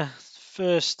here,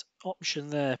 first option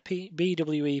there,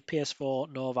 BwE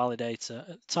PS4 NOR Validator.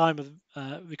 At the time of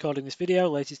recording this video,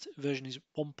 latest version is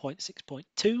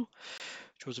 1.6.2,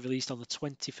 which was released on the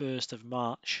 21st of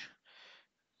March.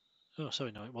 Oh,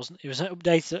 sorry, no, it wasn't. It was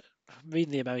updated,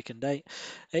 reading the American date.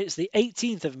 It's the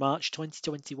 18th of March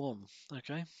 2021.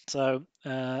 Okay, so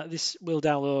this will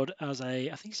download as a,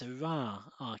 I think it's a RAR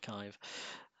archive.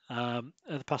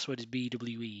 The password is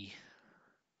BwE.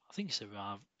 I think it's a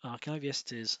RAR archive. Yes,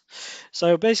 it is.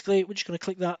 So basically, we're just going to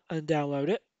click that and download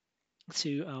it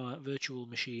to our virtual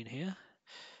machine here.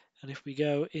 And if we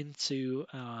go into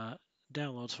our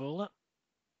downloads folder,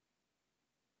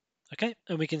 okay,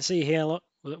 and we can see here, look,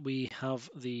 that we have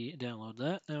the download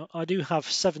there. Now, I do have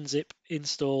 7-zip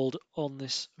installed on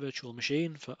this virtual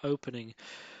machine for opening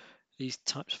these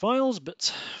types of files,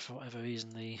 but for whatever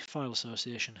reason, the file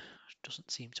association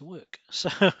doesn't seem to work. So,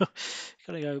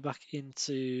 got to go back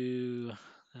into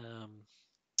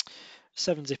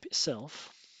 7-zip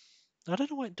itself. I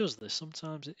don't know why it does this.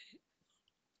 Sometimes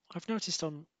I've noticed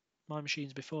on my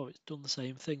machines before it's done the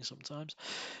same thing sometimes.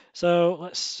 So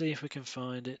let's see if we can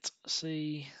find it.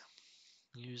 See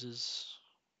users,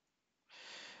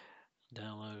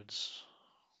 downloads,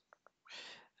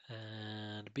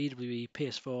 and BwE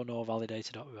PS4 NOR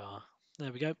Validator.rar.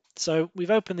 There we go. So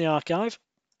we've opened the archive,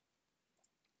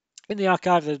 In the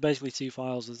archive, there's basically two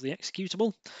files. There's the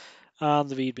executable and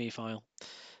the readme file.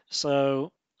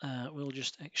 So we'll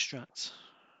just extract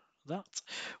that.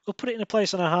 We'll put it in a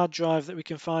place on our hard drive that we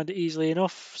can find it easily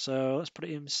enough. So let's put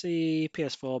it in C,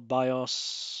 PS4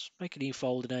 BIOS, make a new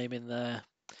folder name in there.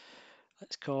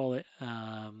 Let's call it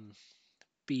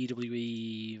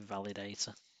BwE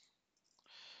Validator.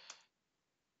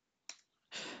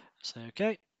 So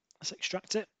okay, let's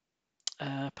extract it.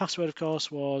 Password, of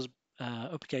course, was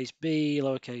uppercase B,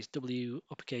 lowercase w,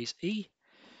 uppercase E.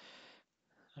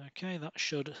 Okay, that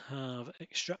should have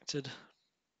extracted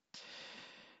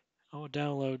our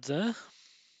download there.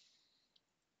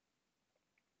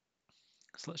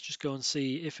 So let's just go and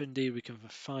see if indeed we can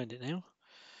find it now.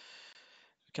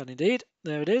 We can indeed.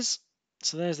 There it is.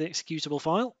 So there's the executable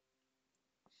file.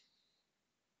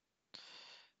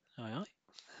 Alright,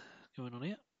 going on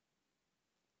here.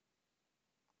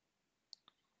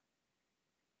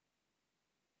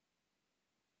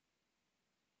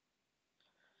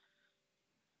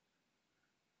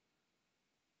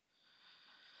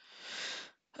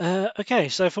 Okay,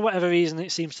 so for whatever reason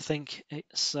it seems to think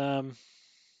it's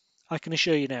I can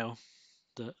assure you now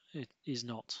that it is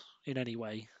not in any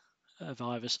way a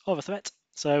virus or a threat.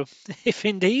 So if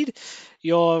indeed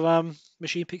your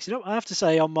machine picks it up, I have to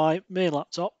say on my main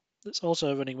laptop that's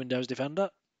also running Windows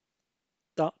Defender,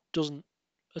 that doesn't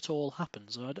at all happen.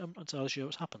 So I'm not entirely sure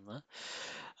what's happened there.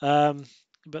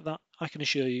 But that I can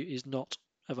assure you is not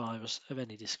a virus of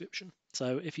any description.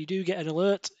 So if you do get an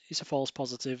alert, it's a false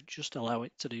positive. Just allow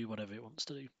it to do whatever it wants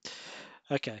to do.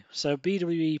 Okay, so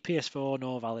BwE PS4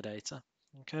 NOR Validator.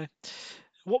 Okay,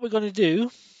 what we're going to do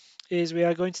is we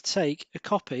are going to take a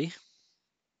copy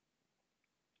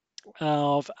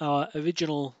of our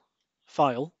original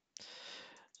file.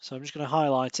 So I'm just going to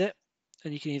highlight it,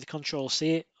 and you can either Control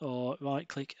C it or right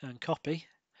click and copy.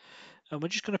 And we're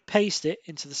just going to paste it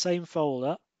into the same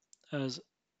folder as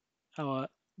our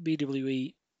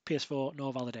BwE PS4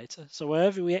 NOR Validator. So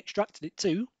wherever we extracted it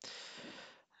to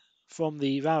from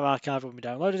the RAR archive when we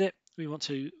downloaded it, we want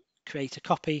to create a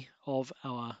copy of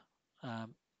our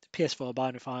PS4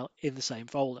 binary file in the same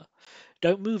folder.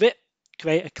 Don't move it,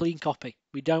 create a clean copy.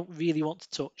 We don't really want to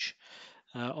touch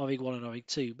ORIG1 and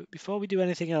ORIG2. But before we do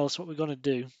anything else, what we're going to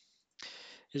do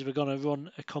is we're going to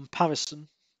run a comparison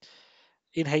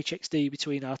in HXD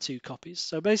between our two copies.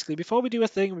 So basically, before we do a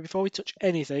thing, before we touch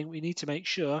anything, we need to make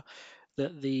sure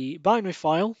that the binary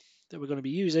file that we're going to be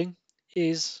using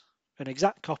is an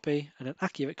exact copy and an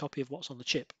accurate copy of what's on the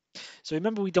chip. So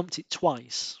remember, we dumped it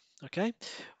twice. Okay,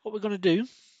 what we're going to do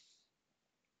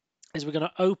is we're going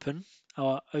to open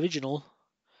our original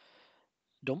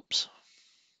dumps.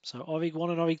 So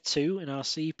ORIG1 and ORIG2 in our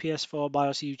CPS4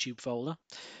 BIOS YouTube folder.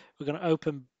 We're going to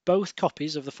open both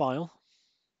copies of the file.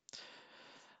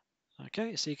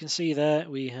 Okay, so you can see there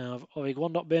we have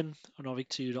ORIG1.bin and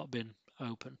ORIG2.bin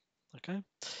open. Okay,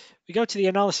 we go to the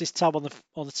analysis tab on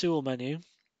the tool menu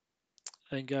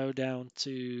and go down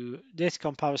to data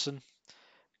comparison,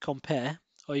 compare,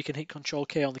 or you can hit Control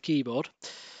K on the keyboard.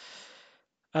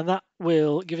 And that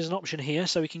will give us an option here,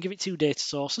 so we can give it two data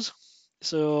sources.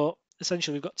 So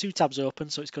essentially we've got two tabs open,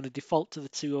 so it's going to default to the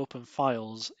two open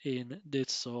files in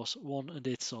data source 1 and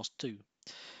data source 2.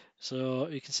 So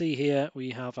you can see here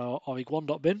we have our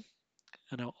ORIG1.bin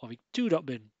and our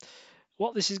ORIG2.bin.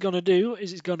 What this is going to do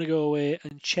is it's going to go away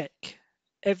and check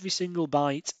every single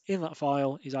byte in that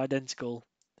file is identical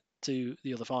to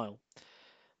the other file.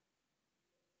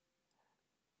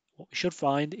 What we should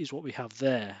find is what we have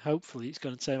there. Hopefully it's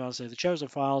going to turn around and say the chosen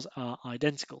files are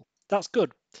identical. That's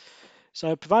good.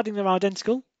 So providing they're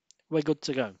identical, we're good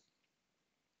to go.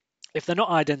 If they're not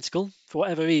identical for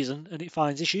whatever reason and it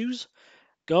finds issues,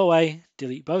 go away,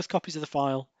 delete both copies of the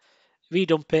file,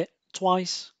 redump it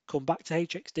twice, come back to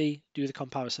HXD, do the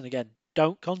comparison again.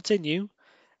 Don't continue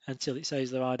until it says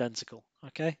they're identical.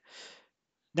 Okay.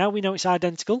 Now we know it's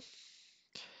identical.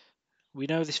 We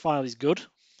know this file is good.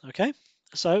 Okay.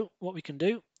 So what we can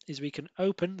do is we can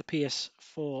open the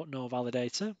PS4 NOR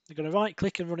Validator. We're going to right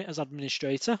click and run it as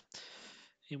administrator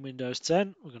in Windows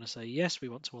 10. We're going to say yes, we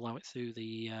want to allow it through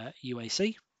the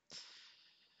UAC.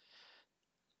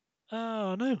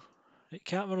 Oh no, it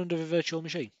can't run under a virtual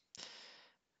machine.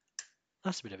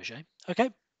 That's a bit of a shame.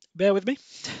 Okay, bear with me.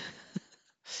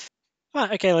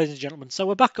 Right, okay, ladies and gentlemen, so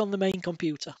we're back on the main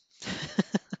computer.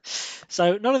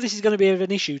 So none of this is going to be of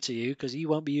an issue to you because you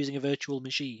won't be using a virtual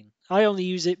machine. I only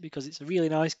use it because it's a really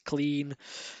nice, clean,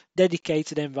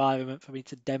 dedicated environment for me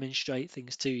to demonstrate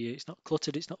things to you. It's not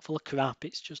cluttered, it's not full of crap,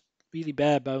 it's just really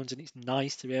bare bones and it's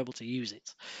nice to be able to use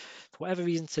it. For whatever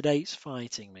reason today it's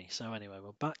fighting me. So anyway,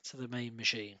 we're back to the main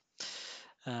machine.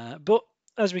 But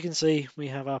as we can see, we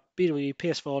have our BwE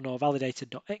PS4 NOR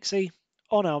Validator.exe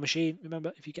on our machine.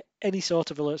 Remember, if you get any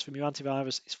sort of alerts from your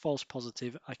antivirus, it's false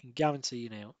positive. I can guarantee you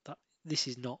now that this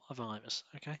is not a virus.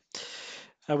 Okay.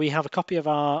 We have a copy of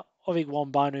our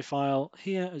ORIG1 binary file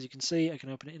here. As you can see, I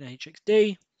can open it in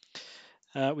HXD.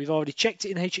 We've already checked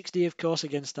it in HXD, of course,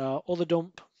 against our other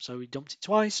dump. So we dumped it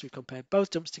twice. We compared both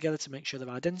dumps together to make sure they're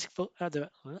identical.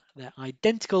 They're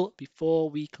identical before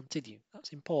we continue.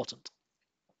 That's important.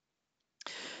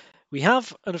 We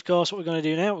have, and of course, what we're going to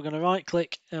do now, we're going to right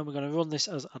click and we're going to run this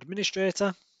as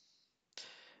administrator.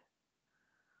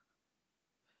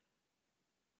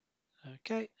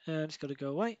 Okay, and it's got to go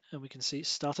away, and we can see it's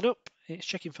started up. It's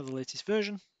checking for the latest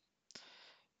version.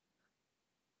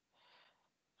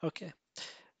 Okay,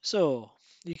 so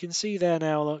you can see there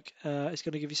now, look, it's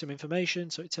going to give you some information.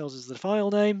 So it tells us the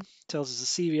file name, tells us the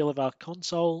serial of our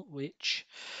console, which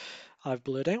I've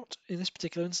blurred out in this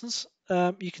particular instance.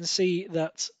 You can see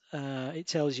that it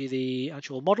tells you the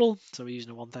actual model, so we're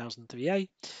using a 1003A.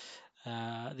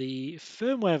 The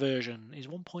firmware version is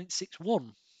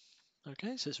 1.61.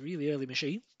 Okay, so it's a really early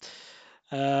machine,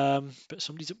 but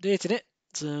somebody's updated it,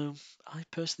 so I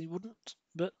personally wouldn't,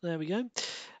 but there we go.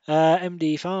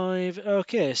 MD5.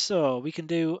 Okay, so we can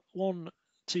do 1,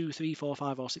 2, 3, 4,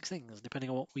 5, or 6 things depending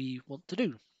on what we want to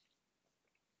do.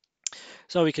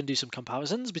 So we can do some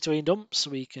comparisons between dumps.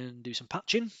 We can do some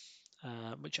patching,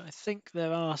 which I think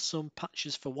there are some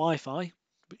patches for Wi-Fi,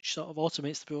 which sort of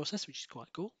automates the process, which is quite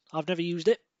cool. I've never used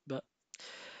it, but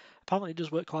apparently it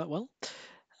does work quite well.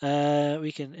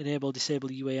 We can enable, disable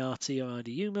UART or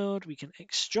RDU mode. We can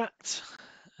extract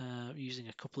using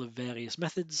a couple of various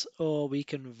methods, or we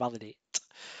can validate.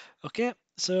 Okay,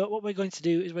 so what we're going to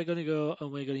do is we're going to go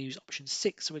and we're going to use option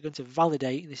 6. So we're going to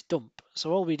validate this dump.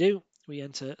 So all we do, we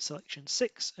enter selection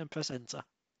 6 and press enter.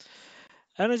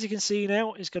 And as you can see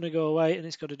now, it's going to go away and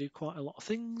it's got to do quite a lot of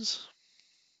things.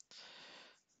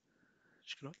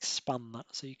 Just going to expand that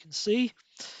so you can see.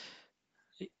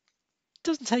 It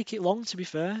doesn't take it long, to be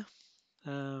fair.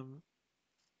 But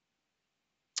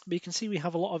you can see we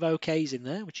have a lot of OKs in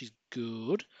there, which is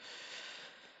good.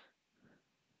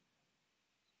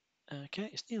 Okay,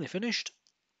 it's nearly finished.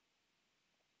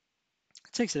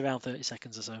 It takes it around 30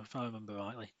 seconds or so, if I remember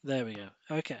rightly. There we go.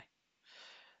 Okay.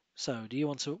 So, do you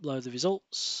want to upload the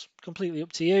results? Completely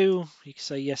up to you. You can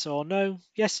say yes or no.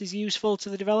 Yes is useful to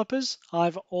the developers.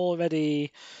 I've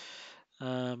already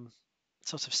sort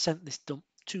of sent this dump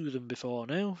to them before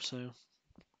now. So,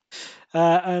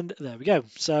 and there we go.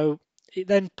 So, it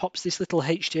then pops this little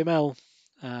HTML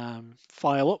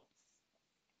file up,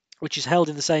 which is held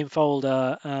in the same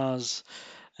folder as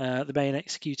the main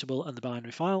executable and the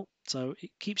binary file. So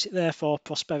it keeps it there for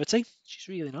prosperity, which is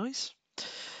really nice.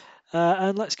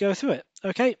 And let's go through it.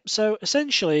 Okay, so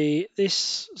essentially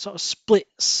this sort of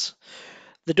splits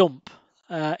the dump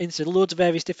into loads of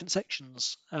various different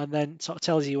sections, and then sort of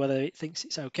tells you whether it thinks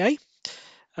it's okay.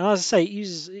 And as I say,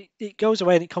 it goes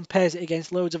away and it compares it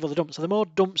against loads of other dumps. So the more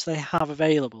dumps they have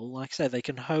available, like I said, they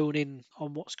can hone in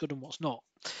on what's good and what's not.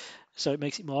 So it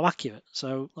makes it more accurate.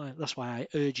 So that's why I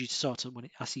urge you to sort of, when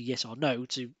it asks you yes or no,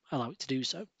 to allow it to do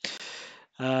so.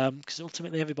 Because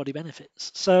ultimately everybody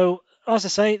benefits. So as I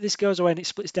say, this goes away and it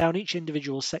splits down each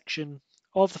individual section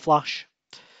of the flash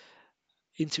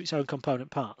into its own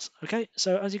component parts. Okay,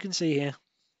 so as you can see here,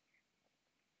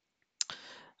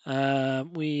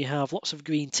 we have lots of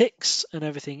green ticks and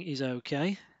everything is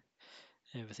okay.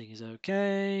 Everything is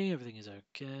okay, everything is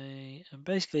okay. And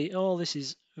basically all this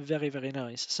is very, very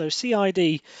nice. So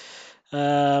CID,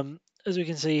 as we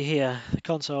can see here, the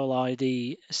console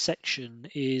ID section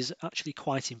is actually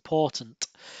quite important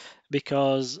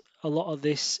because a lot of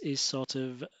this is sort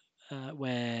of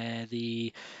where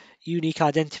the unique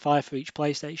identifier for each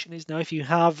PlayStation is. Now, if you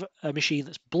have a machine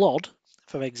that's blood,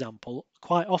 for example,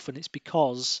 quite often it's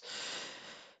because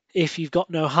if you've got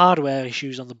no hardware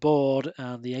issues on the board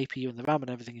and the APU and the RAM and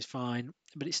everything is fine,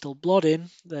 but it's still blooding,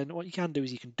 then what you can do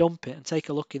is you can dump it and take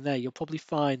a look in there. You'll probably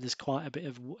find there's quite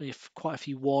a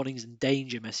few warnings and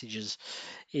danger messages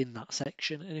in that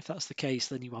section. And if that's the case,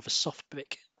 then you have a soft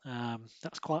brick.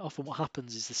 That's quite often what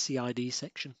happens is the CID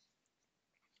section.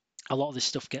 A lot of this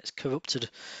stuff gets corrupted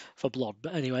for blood,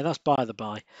 but anyway, that's by the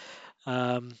by.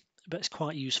 But it's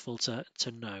quite useful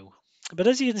to know. But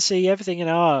as you can see, everything in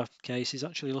our case is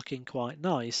actually looking quite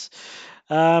nice.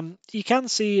 You can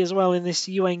see as well in this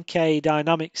UNK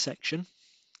dynamics section,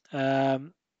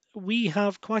 we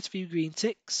have quite a few green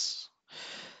ticks.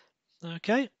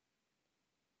 Okay,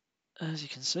 as you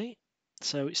can see.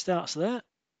 So it starts there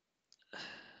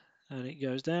and it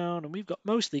goes down, and we've got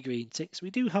mostly green ticks. We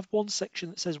do have one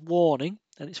section that says warning,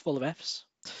 and it's full of Fs.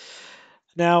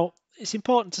 Now, it's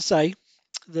important to say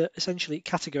that essentially it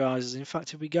categorizes. In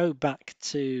fact, if we go back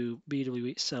to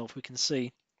BwE itself, we can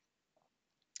see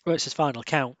where it says final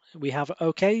count, we have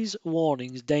OKs,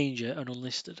 warnings, danger, and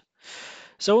unlisted.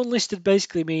 So unlisted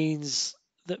basically means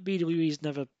that BwE's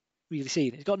never really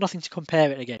seen it. It's got nothing to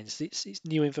compare it against. It's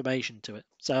new information to it.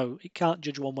 So it can't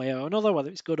judge one way or another whether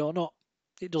it's good or not.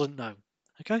 It doesn't know.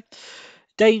 Okay.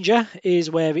 Danger is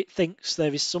where it thinks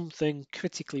there is something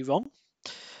critically wrong.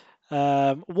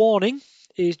 Warning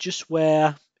is just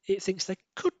where it thinks there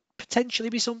could potentially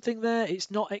be something there.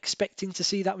 It's not expecting to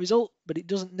see that result, but it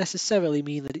doesn't necessarily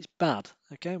mean that it's bad.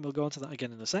 Okay, and we'll go on to that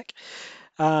again in a sec.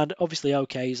 And obviously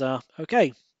OKs are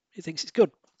okay. It thinks it's good.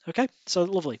 Okay, so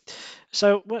lovely.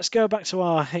 So let's go back to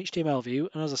our HTML view,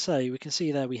 and as I say, we can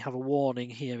see there we have a warning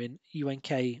here in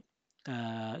UNK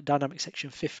dynamic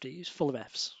section 50. It's full of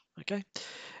Fs. Okay.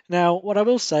 Now, what I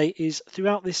will say is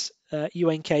throughout this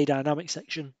UNK dynamic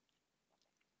section,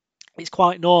 it's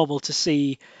quite normal to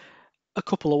see a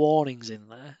couple of warnings in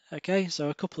there. Okay, so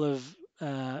a couple of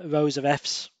rows of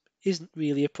Fs isn't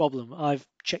really a problem. I've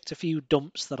checked a few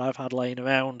dumps that I've had laying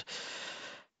around,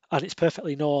 and it's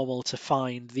perfectly normal to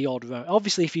find the odd row.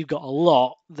 Obviously, if you've got a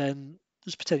lot, then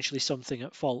there's potentially something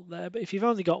at fault there. But if you've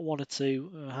only got one or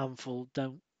two, a handful,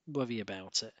 don't worry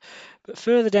about it. But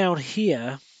further down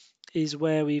here is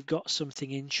where we've got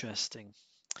something interesting.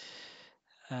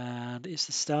 And it's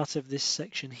the start of this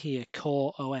section here,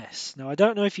 Core OS. Now, I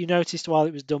don't know if you noticed while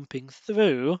it was dumping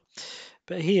through,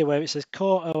 but here where it says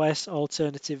Core OS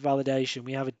Alternative Validation,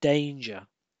 we have a danger.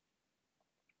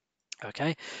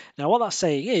 Okay, now what that's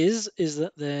saying is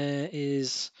that there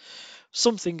is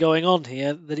something going on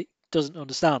here that it doesn't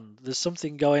understand. There's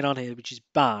something going on here which is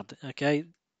bad. Okay,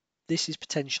 this is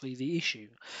potentially the issue.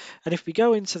 And if we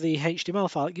go into the HTML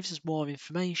file, it gives us more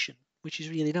information, which is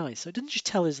really nice. So it doesn't just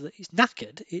tell us that it's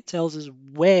knackered, it tells us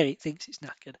where it thinks it's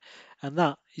knackered. And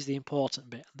that is the important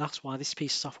bit. That's why this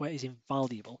piece of software is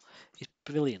invaluable. It's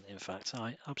brilliant, in fact.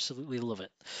 I absolutely love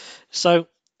it. So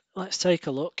let's take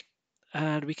a look.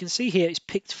 And we can see here it's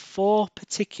picked 4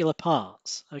 particular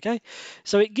parts. Okay,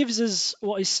 so it gives us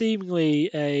what is seemingly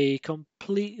a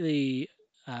completely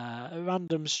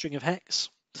random string of hex.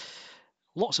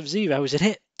 Lots of zeros in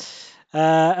it.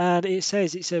 And it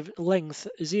says it's of length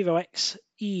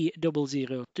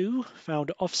 0xe002,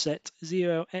 found offset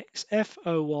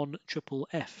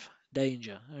 0xf01FFF,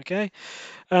 danger. Okay,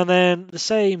 and then the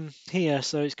same here.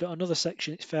 So it's got another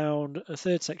section. It's found a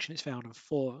third section. It's found in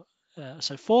 4.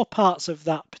 So 4 parts of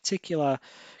that particular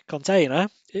container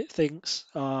it thinks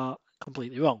are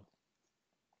completely wrong.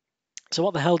 So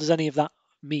what the hell does any of that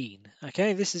mean?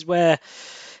 Okay, this is where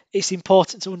it's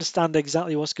important to understand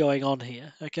exactly what's going on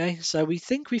here. Okay, so we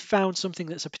think we found something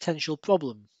that's a potential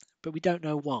problem, but we don't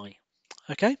know why.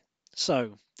 Okay,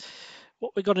 so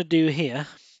what we're going to do here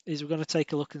is we're going to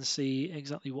take a look and see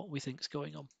exactly what we think is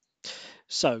going on.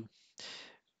 So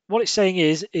what it's saying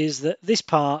is that this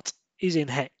part is in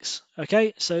hex.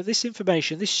 Okay, so this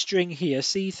information, this string here,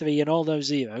 C3 and all those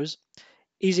zeros,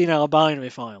 is in our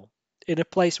binary file in a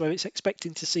place where it's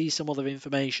expecting to see some other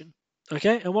information.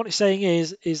 Okay, and what it's saying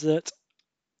is that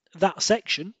that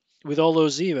section with all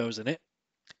those zeros in it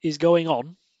is going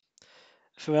on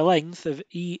for a length of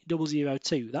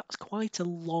E002. That's quite a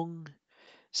long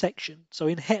section. So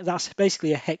in that's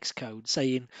basically a hex code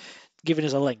saying, giving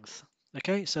us a length.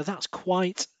 Okay, so that's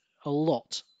quite a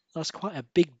lot. That's quite a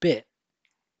big bit.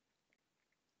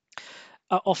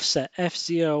 Offset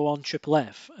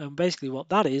F01FFF, and basically what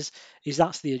that is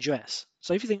that's the address.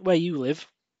 So if you think where you live,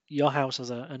 your house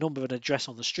has a number and address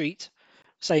on the street,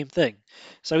 same thing.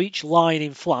 So each line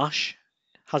in Flash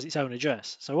has its own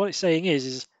address. So what it's saying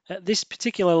is at this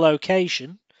particular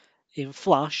location in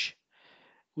Flash,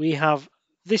 we have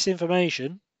this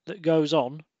information that goes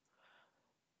on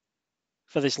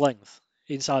for this length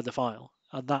inside the file,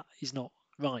 and that is not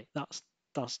right. That's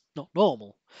not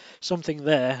normal. Something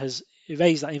there has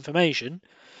erased that information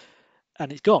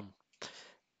and it's gone.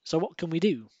 So what can we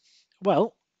do?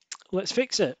 Well, let's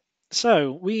fix it.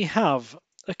 So we have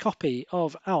a copy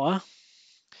of our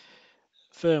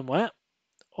firmware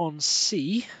on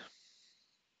C.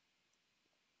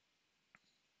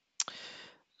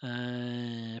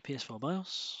 PS4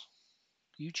 BIOS,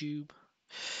 YouTube.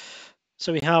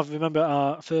 So we have, remember,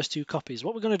 our first 2 copies.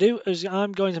 What we're going to do is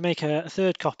I'm going to make a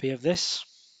third copy of this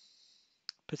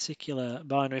particular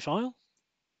binary file.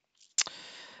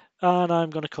 And I'm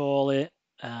going to call it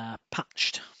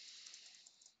patched.bin.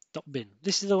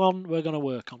 This is the one we're going to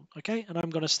work on, okay? And I'm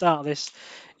going to start this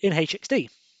in HXD.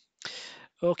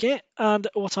 Okay, and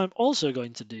what I'm also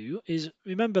going to do is,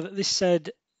 remember that this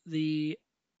said the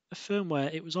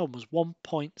firmware it was on was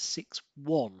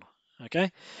 1.61,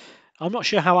 okay? I'm not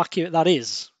sure how accurate that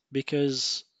is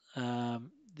because the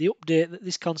update that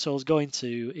this console is going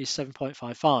to is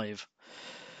 7.55.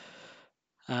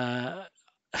 I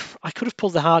could have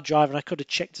pulled the hard drive and I could have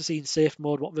checked to see in safe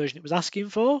mode what version it was asking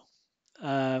for,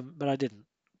 but I didn't.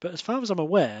 But as far as I'm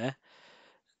aware,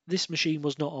 this machine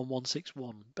was not on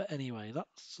 161. But anyway,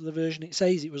 that's the version it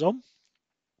says it was on.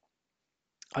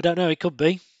 I don't know, it could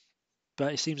be,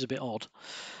 but it seems a bit odd.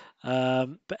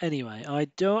 But anyway, I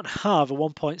don't have a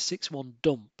 1.61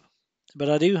 dump, but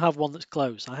I do have one that's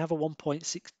close. I have a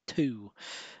 1.62,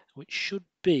 which should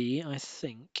be, I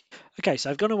think. Okay, so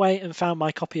I've gone away and found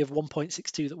my copy of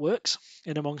 1.62 that works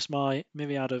in amongst my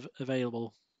myriad of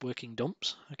available working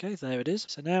dumps. Okay, there it is.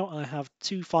 So now I have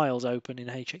two files open in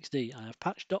HXD. I have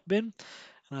patch.bin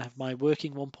and I have my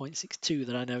working 1.62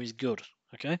 that I know is good.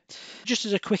 Okay, just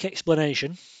as a quick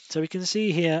explanation, so we can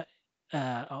see here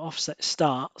our offset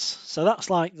starts. So that's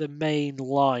like the main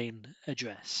line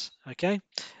address. Okay,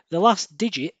 the last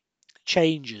digit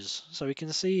changes. So we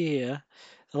can see here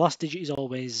the last digit is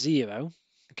always 0,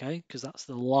 okay, because that's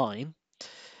the line.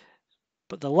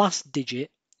 But the last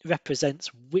digit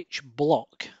represents which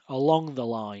block along the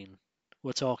line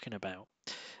we're talking about.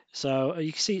 So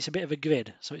you can see it's a bit of a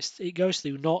grid. So it goes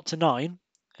through 0 to 9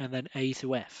 and then A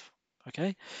through F.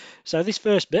 Okay, so this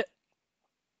first bit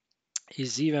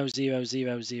is 0, 0,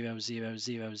 0, 0, 0,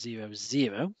 0, 0,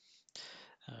 0.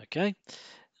 Okay,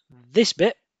 this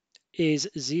bit is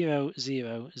 0,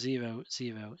 0, 0,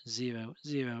 0, 0, 0,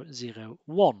 0,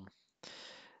 1.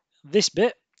 This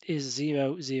bit is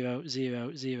 0, 0,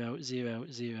 0, 0, 0,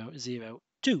 0, 0,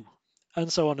 2,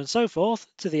 and so on and so forth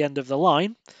to the end of the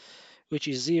line, which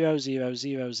is 0, 0,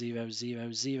 0, 0,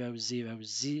 0, 0, 0,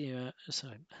 0,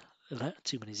 sorry,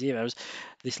 too many zeros.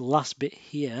 This last bit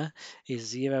here is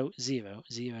 0, 0,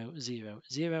 0, 0,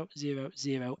 0, 0,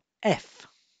 0, F.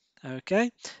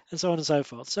 Okay, and so on and so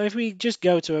forth. So if we just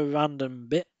go to a random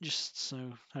bit, just so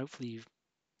hopefully you've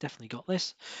definitely got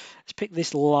this. Let's pick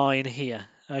this line here.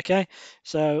 Okay,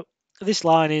 so this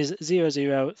line is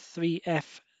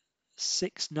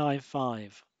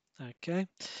 003F695. Okay,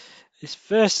 this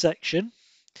first section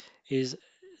is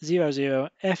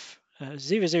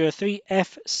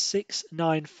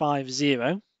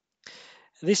 003F695.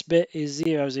 This bit is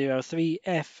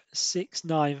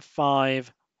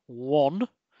 003F6951.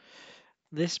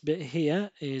 This bit here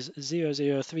is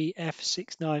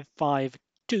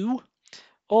 003F6952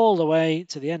 all the way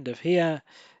to the end of here,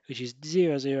 which is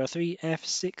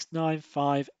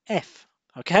 003F695F.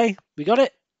 Okay, we got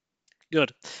it?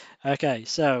 Good. Okay,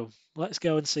 so let's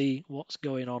go and see what's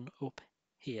going on up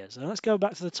here. So let's go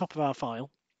back to the top of our file.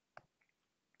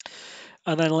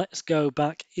 And then let's go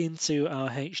back into our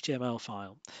HTML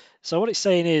file. So what it's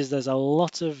saying is there's a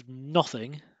lot of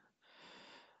nothing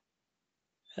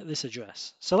at this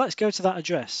address. So let's go to that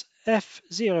address,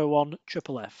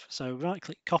 F01FFF. So right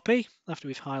click copy after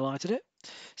we've highlighted it.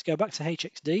 Let's go back to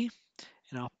HXD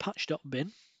in our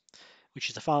patch.bin, which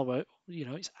is the file where,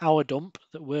 it's our dump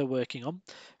that we're working on.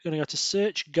 We're going to go to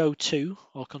search go to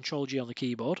or Control G on the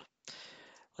keyboard.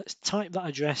 Let's type that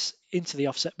address into the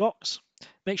offset box.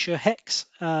 Make sure hex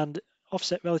and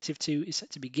offset relative to is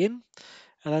set to begin,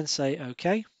 and then say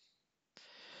OK.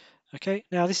 Okay,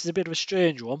 now this is a bit of a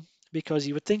strange one because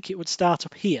you would think it would start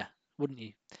up here, wouldn't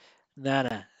you?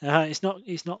 No, it's not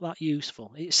that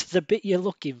useful. It's the bit you're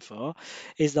looking for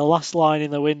is the last line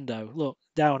in the window. Look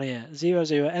down here,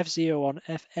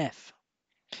 00F01FF.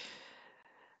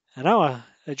 And our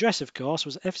address, of course,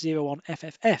 was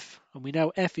F01FFF, and we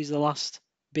know F is the last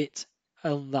bit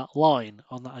on that line,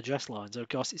 on that address line. So of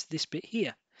course it's this bit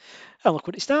here. And look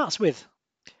what it starts with,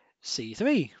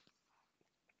 C3.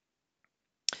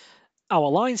 Our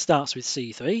line starts with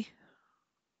C3,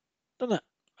 doesn't it?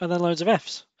 And then loads of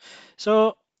Fs.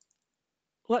 So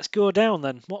let's go down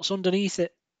then. What's underneath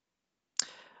it?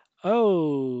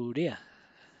 Oh dear.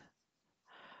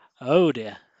 Oh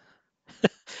dear.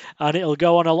 And it'll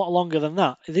go on a lot longer than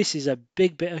that. This is a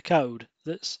big bit of code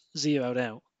that's zeroed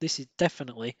out. This is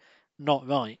definitely not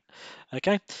right.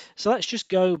 Okay, so let's just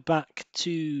go back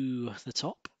to the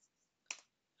top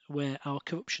where our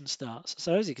corruption starts.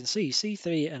 So as you can see,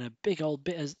 C3 and a big old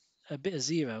bit of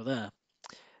zero there.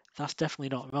 That's definitely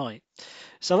not right.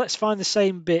 So let's find the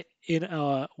same bit in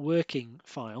our working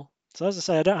file. So as I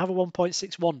say, I don't have a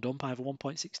 1.61 dump, I have a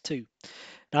 1.62.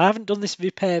 Now I haven't done this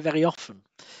repair very often,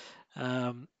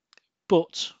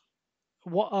 but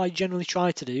what I generally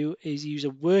try to do is use a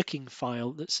working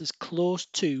file that's as close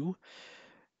to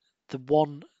the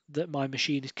one that my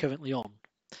machine is currently on.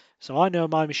 So I know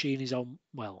my machine is on,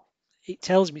 well, it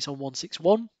tells me it's on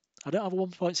 161. I don't have a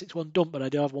 1.61 dump, but I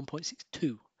do have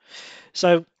 1.62.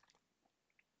 So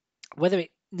whether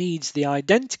it needs the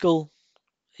identical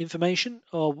information,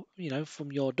 or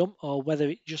from your dump, or whether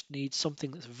it just needs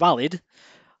something that's valid,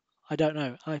 I don't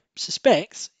know. I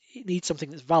suspect it needs something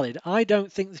that's valid. I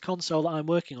don't think the console that I'm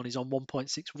working on is on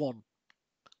 1.61.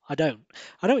 I don't.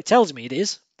 I know it tells me it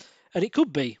is, and it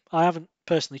could be. I haven't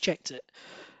personally checked it,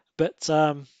 but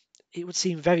it would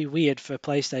seem very weird for a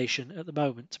PlayStation at the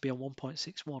moment to be on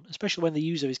 1.61, especially when the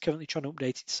user is currently trying to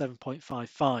update it to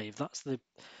 7.55. That's the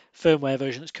firmware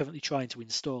version that's currently trying to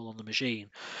install on the machine.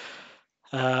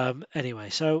 Anyway,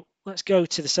 so let's go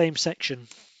to the same section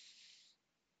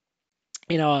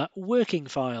in our working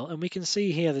file, and we can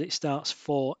see here that it starts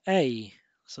 4A.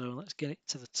 So let's get it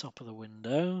to the top of the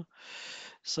window.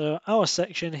 So our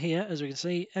section here, as we can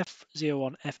see,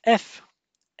 F01FF.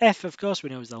 F, of course, we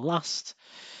know is the last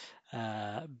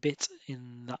bit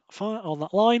in that file on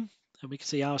that line, and we can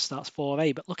see ours starts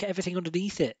 4A. But look at everything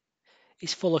underneath it;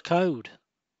 it's full of code.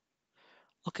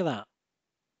 Look at that.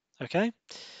 Okay,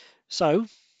 so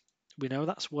we know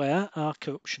that's where our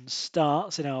corruption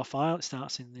starts in our file. It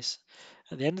starts in this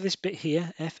at the end of this bit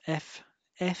here,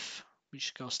 FFF,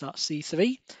 which starts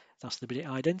C3. That's the bit it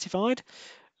identified,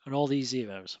 and all these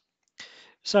zeros.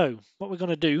 So what we're going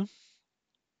to do,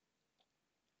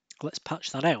 let's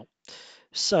patch that out.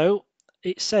 So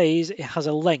it says it has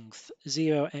a length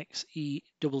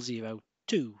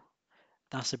 0xe002.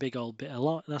 That's a big old bit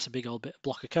of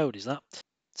block of code, is that?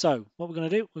 So what we're going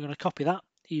to do, we're going to copy that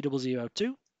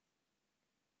E002.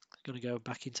 Going to go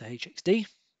back into HXD.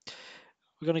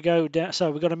 We're going to go down,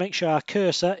 so we're going to make sure our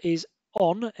cursor is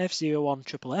on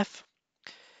F01FF.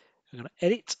 We're going to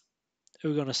edit.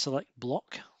 We're going to select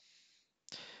block.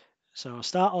 So our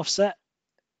start offset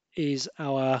is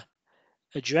our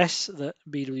address that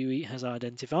BwE has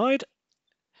identified,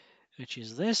 which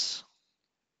is this.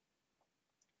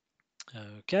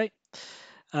 Okay.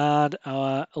 And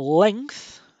our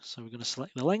length, so we're going to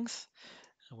select the length,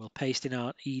 and we'll paste in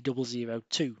our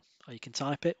E002. Or you can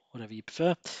type it, whatever you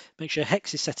prefer. Make sure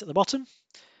hex is set at the bottom.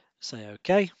 Say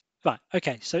OK. Right,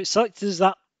 okay, so it's selected as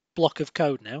that block of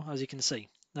code now, as you can see.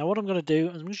 Now what I'm going to do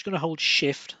is I'm just going to hold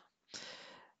Shift.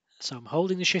 So I'm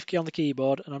holding the Shift key on the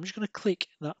keyboard, and I'm just going to click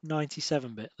that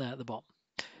 97 bit there at the bottom.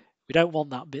 We don't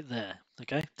want that bit there,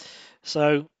 okay?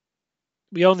 So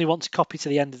we only want to copy to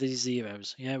the end of these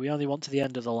zeros. Yeah, we only want to the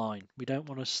end of the line. We don't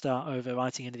want to start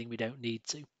overwriting anything we don't need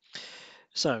to.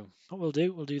 So what we'll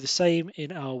do the same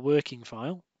in our working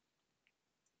file.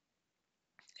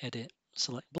 Edit,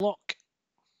 select block.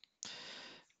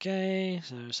 Okay,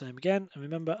 so same again. And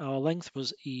remember our length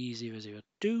was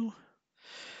E002.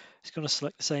 It's going to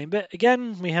select the same bit.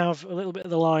 Again, we have a little bit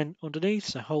of the line underneath,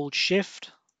 so hold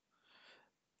Shift.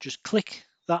 Just click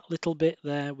that little bit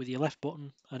there with your left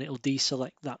button and it'll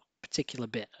deselect that particular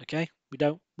bit, okay? We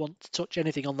don't want to touch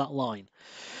anything on that line.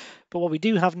 But what we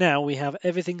do have now, we have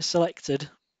everything selected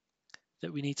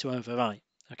that we need to overwrite,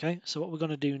 okay? So what we're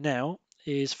going to do now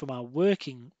is from our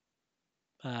working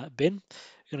bin,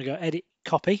 we're going to go edit,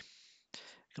 copy.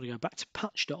 We're going to go back to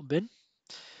patch.bin,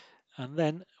 and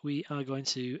then we are going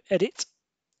to edit,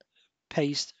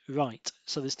 paste, write.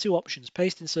 So there's two options,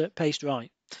 paste insert, paste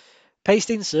write.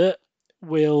 Paste insert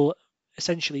will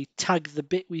essentially tag the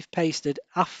bit we've pasted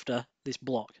after this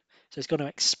block. So it's going to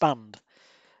expand.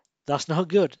 That's not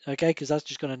good, okay, because that's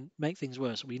just going to make things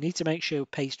worse. We need to make sure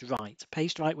paste write.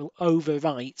 Paste write will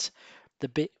overwrite the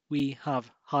bit we have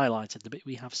highlighted, the bit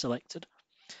we have selected.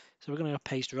 So we're going to go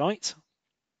paste write.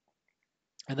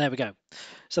 And there we go.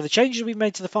 So the changes we've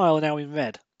made to the file are now in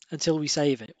red until we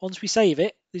save it. Once we save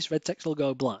it, this red text will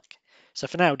go black. So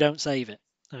for now, don't save it.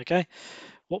 Okay.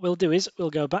 What we'll do is we'll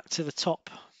go back to the top.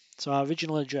 So our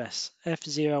original address,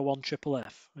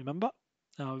 F01FFF. Remember?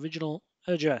 Our original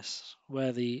address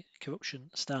where the corruption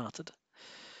started.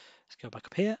 Let's go back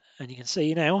up here and you can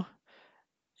see now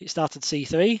it started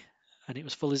C3 and it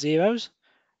was full of zeros.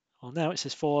 Well, now it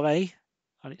says 4A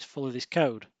and it's full of this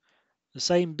code. The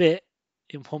same bit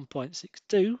in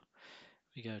 1.62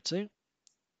 we go to,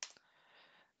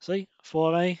 see,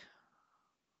 4A,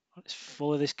 it's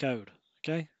full of this code,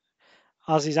 okay?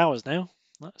 As is ours now,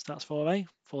 that's 4A,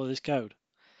 full of this code.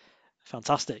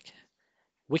 Fantastic.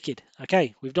 Wicked.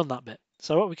 Okay, we've done that bit.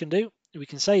 So what we can do, we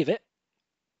can save it.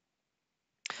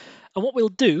 And what we'll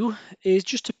do is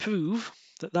just to prove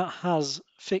that that has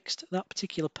fixed that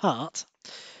particular part,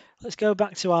 let's go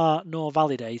back to our NOR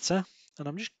Validator, and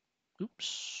I'm just,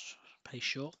 oops, paste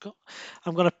shortcut.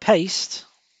 I'm going to paste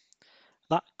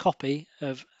that copy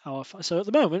of our file. So at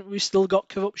the moment, we've still got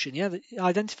corruption, yeah? It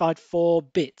identified 4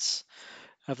 bits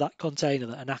of that container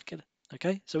that are knackered,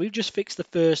 okay? So we've just fixed the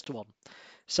first one.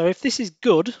 So if this is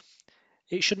good,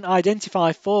 it shouldn't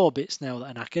identify 4 bits now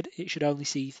that are knackered. It should only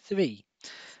see 3.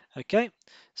 Okay,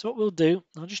 so what we'll do,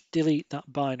 I'll just delete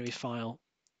that binary file.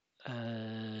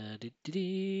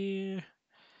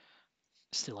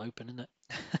 Still open, isn't it?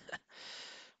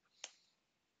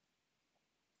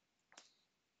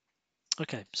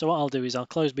 Okay, so what I'll do is I'll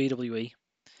close BwE.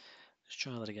 Let's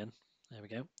try that again. There we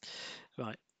go.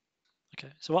 Right.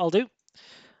 Okay, so what I'll do,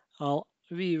 I'll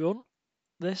rerun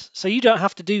this. So you don't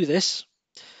have to do this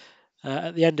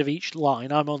at the end of each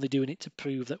line. I'm only doing it to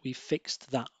prove that we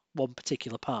fixed that one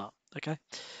particular part. Okay.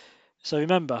 So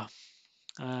remember,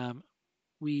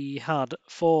 we had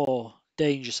 4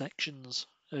 danger sections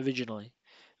originally.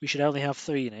 We should only have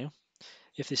 3 now,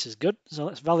 if this is good. So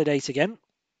let's validate again.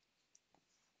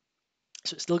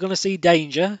 So it's still going to see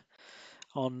danger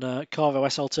on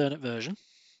CoreOS alternate version,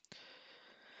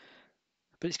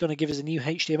 but it's going to give us a new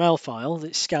HTML file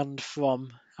that's scanned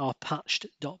from our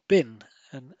patched.bin.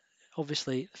 And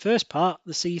obviously, the first part,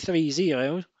 the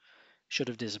C30, should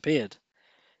have disappeared,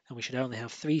 and we should only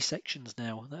have 3 sections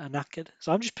now that are knackered.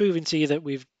 So I'm just proving to you that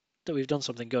we've done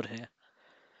something good here.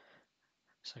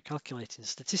 So calculating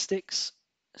statistics.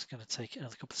 It's going to take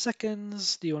another couple of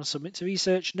seconds. Do you want to submit to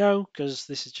research? No, because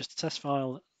this is just a test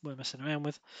file that we're messing around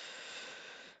with.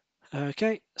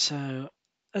 Okay, so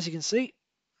as you can see,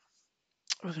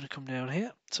 we're going to come down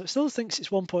here. So it still thinks it's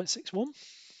 1.61,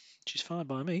 which is fine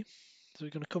by me. So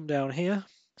we're going to come down here.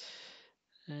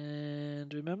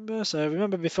 And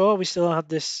remember before we still had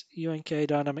this UNK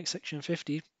dynamic section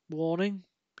 50 warning.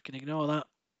 We can ignore that.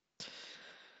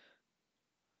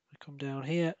 We come down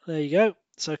here. There you go.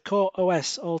 So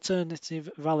CoreOS alternative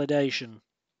validation.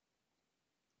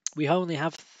 We only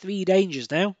have 3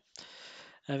 dangers now.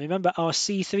 And remember, our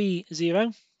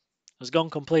C30 has gone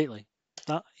completely.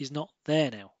 That is not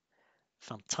there now.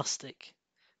 Fantastic.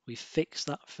 We fixed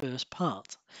that first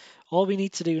part. All we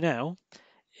need to do now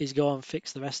is go and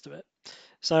fix the rest of it.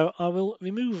 So I will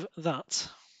remove that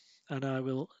and I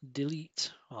will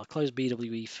delete. Well, I'll close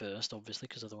BwE first, obviously,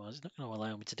 because otherwise it's not going to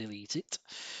allow me to delete it.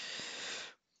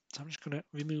 So I'm just going to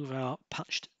remove our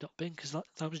patched.bin because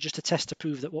that was just a test to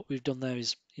prove that what we've done there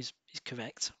is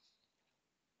correct.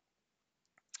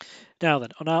 Now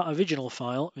then, on our original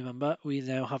file, remember, we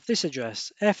now have this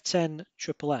address,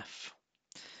 F10FFF.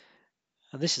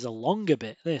 And this is a longer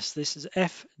bit, this is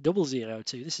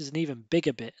F002. This is an even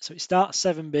bigger bit. So it starts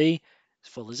 7B, it's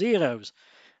full of zeros.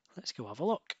 Let's go have a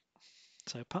look.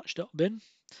 So patch.bin,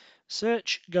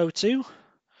 search, go to,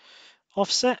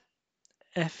 offset,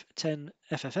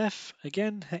 F10FFF,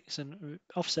 again, hex and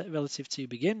offset relative to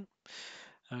begin.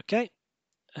 Okay,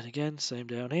 and again, same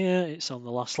down here, it's on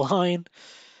the last line.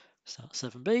 Start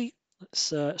 7B.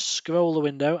 Let's scroll the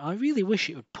window. I really wish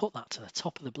it would put that to the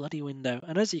top of the bloody window.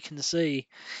 And as you can see,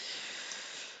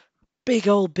 big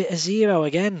old bit of 0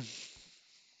 again.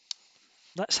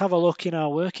 Let's have a look in our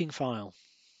working file.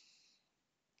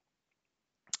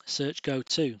 Search go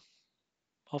to.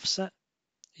 Offset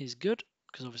is good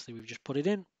because obviously we've just put it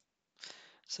in.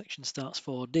 Section starts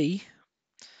 4D.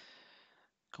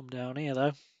 Come down here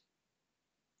though.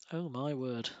 Oh my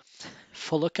word.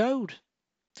 Full of code.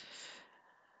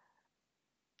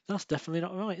 That's definitely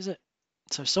not right, is it?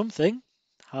 So something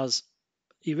has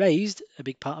erased a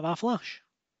big part of our flash.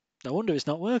 No wonder it's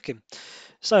not working.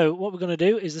 So what we're going to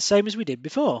do is the same as we did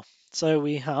before. So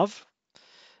we have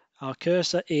our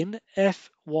cursor in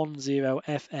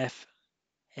F10FFF.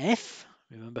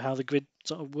 Remember how the grid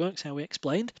sort of works, how we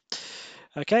explained.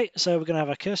 Okay, so we're going to have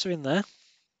our cursor in there.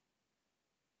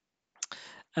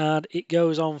 And it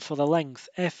goes on for the length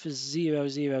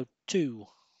F002.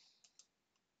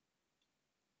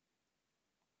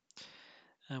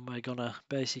 And we're going to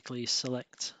basically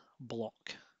select block.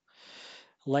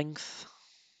 Length,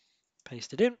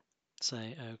 paste it in,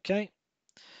 say OK.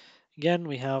 Again,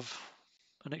 we have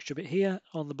an extra bit here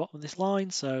on the bottom of this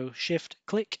line, so shift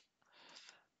click,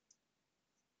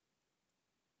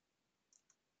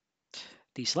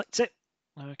 deselect it.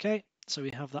 Okay, so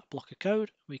we have that block of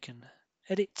code. We can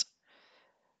edit,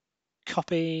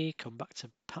 copy, come back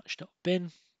to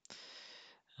patch.bin.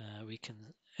 We can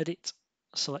edit,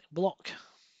 select block.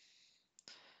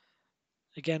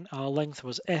 Again, our length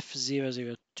was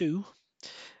F002.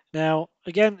 Now,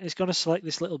 again, it's going to select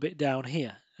this little bit down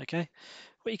here. Okay,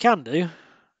 what you can do,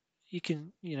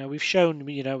 we've shown,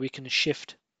 we can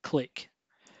shift click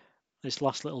this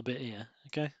last little bit here.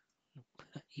 Okay,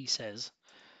 he says.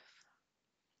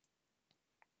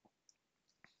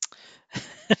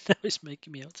 Now it's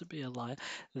making me out to be a liar.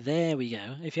 There we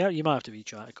go. If you might have to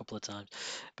retry it a couple of times,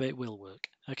 but it will work.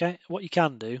 Okay, what you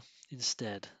can do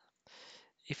instead,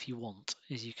 if you want,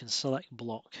 is you can select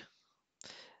block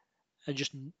and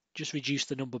just reduce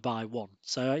the number by 1.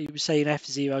 So you were saying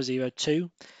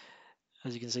F002,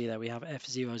 As you can see there, we have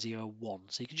F001.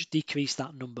 So you can just decrease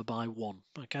that number by 1,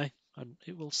 okay? And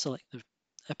it will select the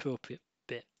appropriate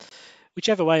bit.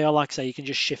 Whichever way, or like I say, you can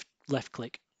just shift left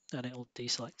click and it'll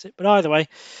deselect it. But either way,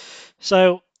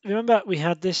 so remember we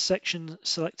had this section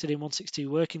selected in 162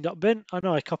 working.bin. I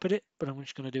know I copied it, but I'm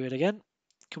just going to do it again.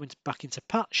 Coming back into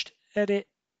patched, edit,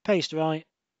 paste right.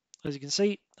 As you can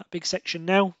see, that big section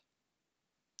now,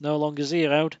 no longer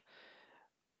zeroed.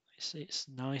 It's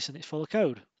nice and it's full of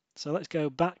code. So let's go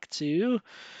back to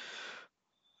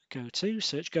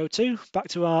search go-to, back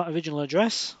to our original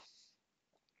address.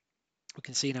 We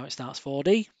can see now it starts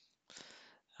 4D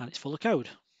and it's full of code.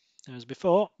 As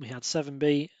before, we had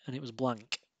 7B and it was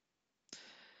blank.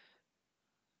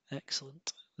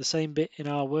 Excellent. The same bit in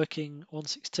our working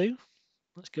 162.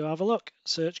 Let's go have a look.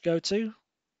 Search go-to,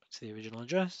 back to the original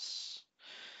address.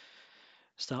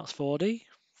 Starts 4D,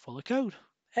 full of code.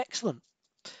 Excellent.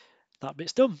 That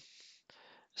bit's done.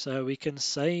 So we can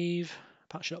save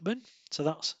patch.bin. So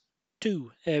that's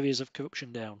 2 areas of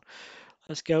corruption down.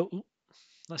 Let's go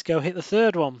hit the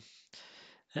third one.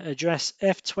 Address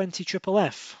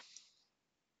F20FF.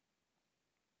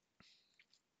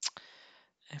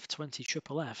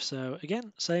 F20FF. So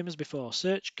again, same as before.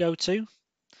 Search go-to,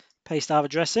 paste our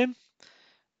address in.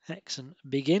 X and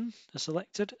begin are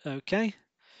selected. OK.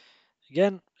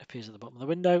 Again, appears at the bottom of the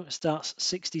window. Starts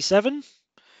 67,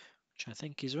 which I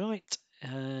think is right.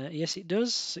 Yes, it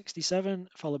does. 67,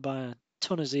 followed by a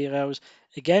ton of zeros.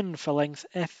 Again, for length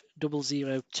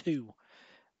F002.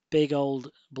 Big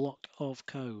old block of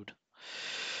code.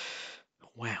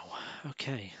 Wow.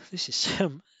 Okay. This is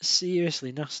some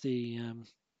seriously nasty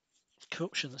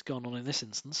corruption that's gone on in this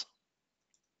instance.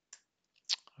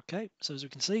 Okay, so as we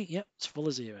can see, yep, it's full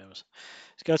of zeros.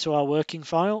 Let's go to our working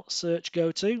file, search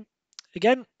go-to.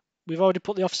 Again, we've already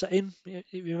put the offset in.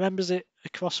 It remembers it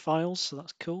across files, so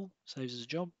that's cool. Saves us a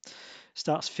job.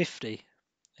 Starts 50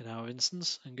 in our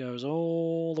instance and goes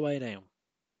all the way down.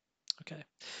 Okay,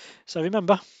 so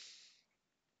remember,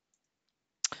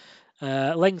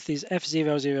 length is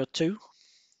F002.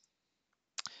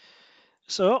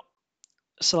 So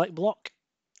select block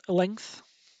length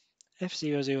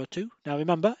F002. Now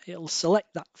remember, it'll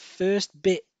select that first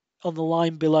bit on the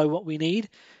line below what we need.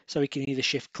 So we can either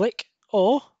shift click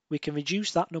or we can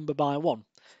reduce that number by 1.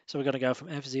 So we're going to go from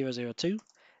F002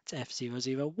 to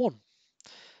F001.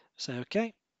 So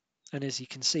okay, and as you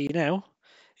can see now,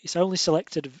 it's only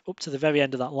selected up to the very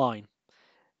end of that line.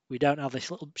 We don't have this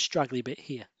little straggly bit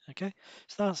here. Okay,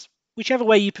 so that's whichever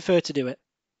way you prefer to do it,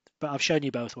 but I've shown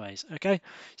you both ways. Okay,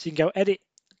 so you can go edit,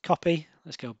 copy.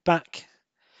 Let's go back.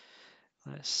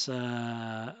 Let's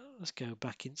go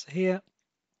back into here.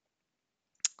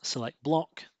 Select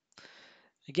block.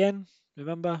 Again,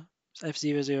 remember it's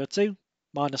F002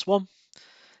 minus 1.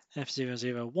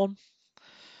 F001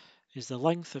 is the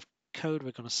length of code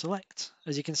we're going to select.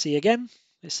 As you can see again,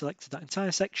 it's selected that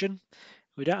entire section.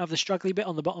 We don't have the straggly bit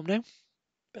on the bottom now.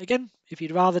 But again, if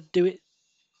you'd rather do it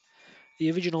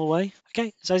the original way.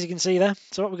 Okay, so as you can see there,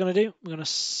 so what we're going to do, we're going to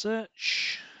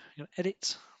search, we're going to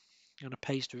edit, we're going to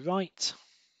paste right.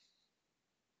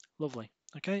 Lovely.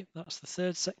 Okay, that's the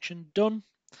third section done.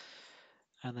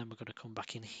 And then we're going to come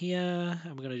back in here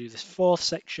and we're going to do this fourth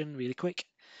section really quick.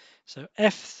 So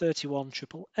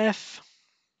F31FF.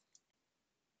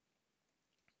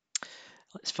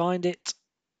 Let's find it.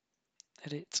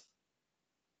 Edit.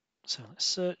 So let's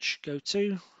search, go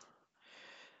to,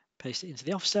 paste it into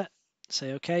the offset,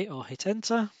 say OK or hit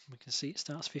enter. We can see it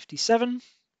starts 57.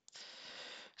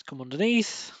 Let's come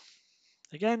underneath.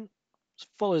 Again, it's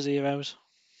full of zeros.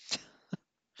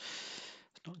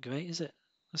 It's not great, is it?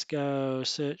 Let's go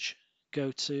search,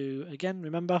 go to again.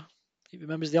 Remember, it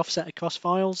remembers the offset across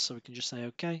files, so we can just say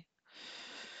OK.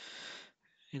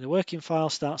 In the working file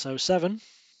starts 07.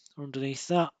 Underneath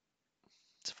that,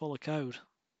 it's full of code.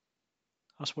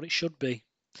 That's what it should be.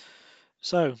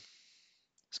 So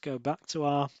let's go back to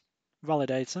our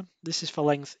validator. This is for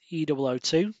length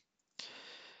E002.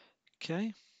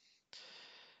 Okay.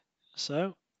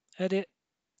 So edit,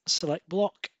 select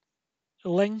block,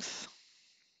 length.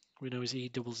 We know is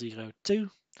E002.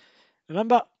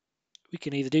 Remember, we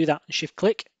can either do that and shift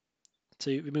click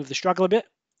to remove the straggler bit,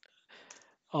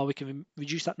 or we can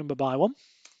reduce that number by 1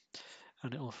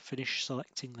 and it will finish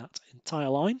selecting that entire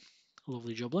line.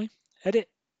 Lovely jubbly. Edit,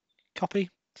 copy,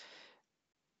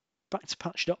 back to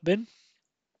patch.bin,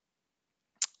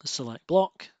 select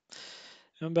block.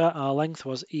 Remember our length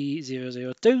was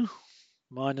E002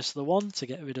 minus the 1 to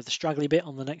get rid of the straggly bit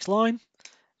on the next line.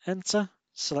 Enter,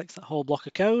 select that whole block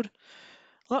of code.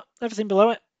 Look, everything below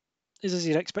it is as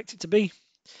you'd expect it to be.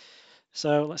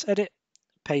 So let's edit,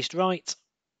 paste right.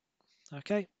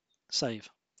 Okay, save.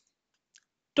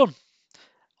 Done.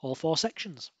 All 4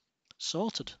 sections.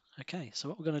 Sorted. Okay, so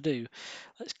what we're going to do,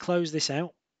 let's close this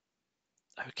out.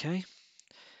 Okay.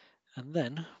 And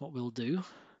then what we'll do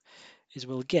is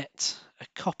we'll get a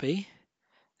copy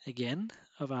again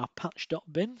of our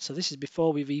patch.bin. So this is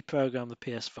before we reprogram the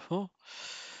PS4.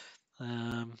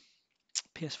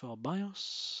 PS4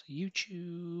 BIOS,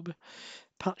 YouTube,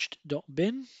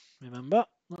 patched.bin. Remember,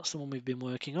 that's the one we've been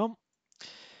working on.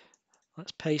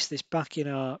 Let's paste this back in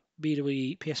our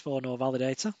BwE PS4 NOR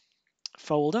Validator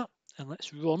folder and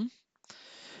let's run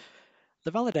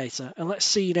the validator and let's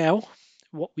see now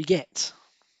what we get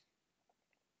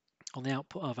on the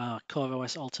output of our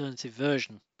CoreOS alternative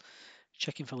version.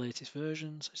 Checking for latest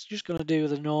versions. It's just going to do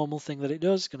the normal thing that it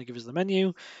does. It's going to give us the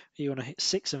menu. You want to hit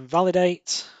 6 and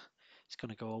validate. It's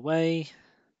going to go away.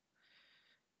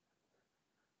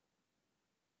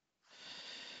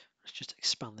 Let's just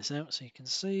expand this out so you can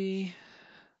see.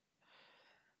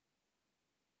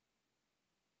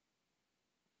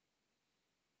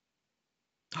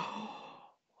 Oh,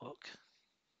 look.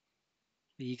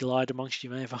 The eagle-eyed amongst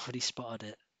you may have already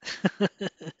spotted it.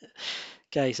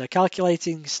 Okay, so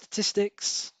calculating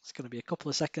statistics. It's going to be a couple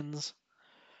of seconds.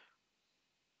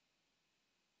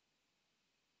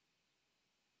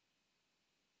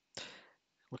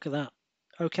 Look at that.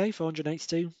 Okay,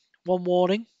 482. One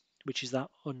warning, which is that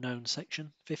unknown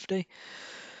section, 50.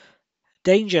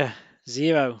 Danger,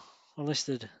 0.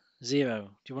 Unlisted, 0. Do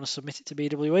you want to submit it to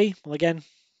BwE? Well, again,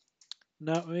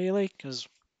 not really, because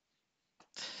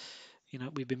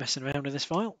we'd be messing around with this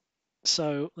file.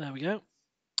 So there we go.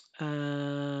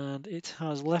 And it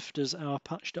has left us our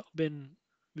patch.bin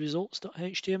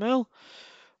results.html. Not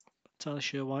entirely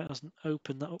sure why it hasn't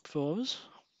opened that up for us.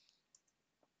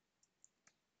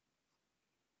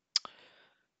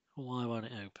 Why won't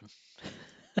it open?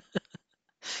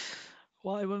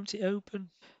 Why won't it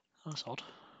open? That's odd.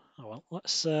 Oh well,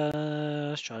 let's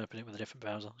try open it with a different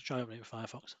browser. Let's try opening it with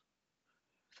Firefox.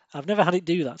 I've never had it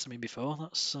do that to me before.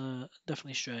 That's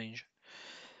definitely strange.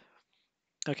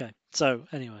 Okay, so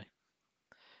anyway,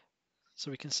 so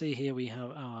we can see here we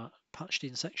have our patched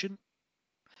in section.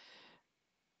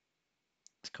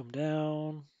 Let's come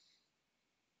down.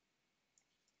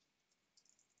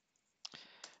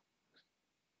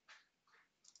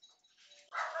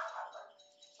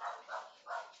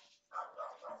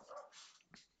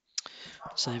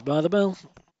 Saved by the bell.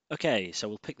 Okay, so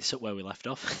we'll pick this up where we left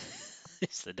off.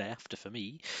 It's the day after for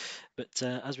me. But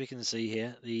as we can see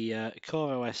here, the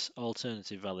CoreOS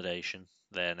alternative validation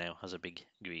there now has a big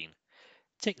green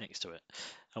tick next to it.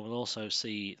 And we'll also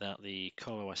see that the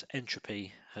CoreOS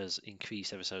entropy has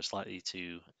increased ever so slightly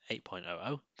to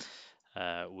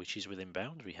 8.00, which is within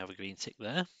bounds. We have a green tick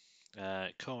there.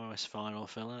 CoreOS final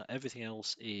filler, everything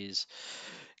else is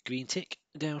green tick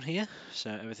down here. So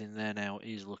everything there now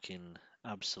is looking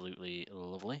absolutely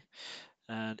lovely.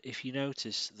 And if you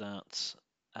notice that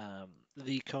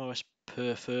the CoreOS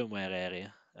per firmware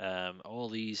area, all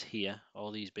these here,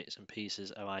 all these bits and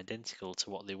pieces are identical to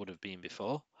what they would have been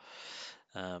before.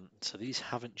 So these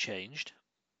haven't changed.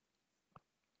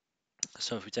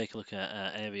 So if we take a look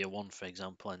at area 1, for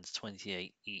example, and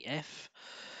 28EF,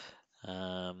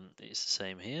 it's the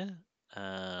same here.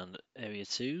 And area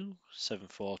 2,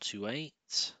 7428,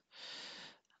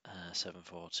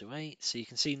 7428. So you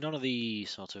can see none of the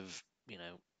sort of,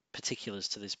 particulars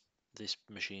to this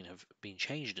machine have been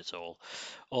changed at all.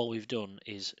 All we've done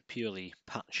is purely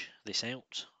patch this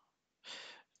out.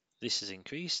 This has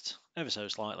increased ever so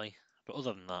slightly, but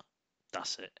other than that,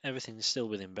 that's it. Everything's still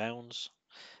within bounds.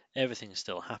 Everything's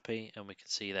still happy, and we can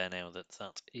see there now that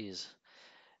that is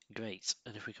great.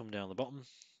 And if we come down the bottom,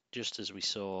 just as we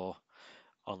saw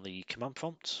on the command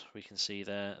prompt, we can see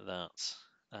there that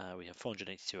we have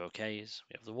 482 OKs.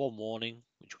 We have the one warning,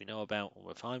 which we know about and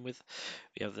we're fine with.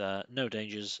 We have the no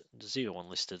dangers, 0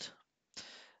 unlisted.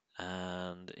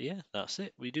 And yeah, that's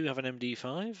it. We do have an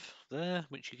MD5 there,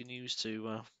 which you can use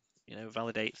to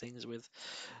validate things with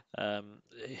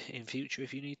in future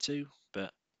if you need to.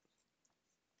 But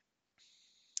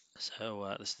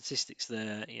so the statistics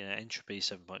there, entropy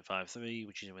 7.53,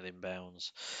 which is within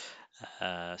bounds.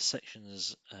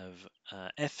 Sections of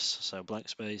Fs, so blank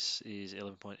space is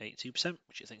 11.82%,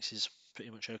 which I think is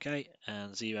pretty much okay,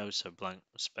 and 0, so blank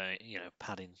space,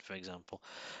 padding, for example,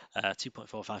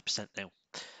 2.45%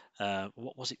 now.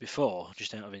 What was it before?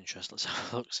 Just out of interest, let's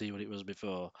have a look, see what it was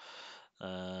before.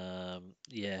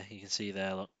 Yeah, you can see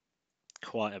there, look,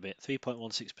 quite a bit,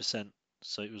 3.16%.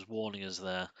 So it was warning us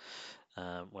there,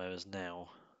 whereas now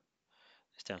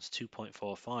it's down to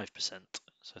 2.45%.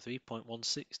 So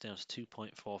 3.16 down to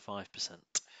 2.45%,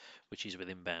 which is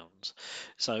within bounds.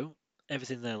 So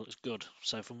everything there looks good.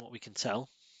 So from what we can tell,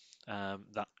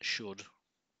 that should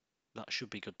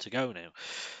be good to go now.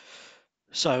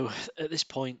 So at this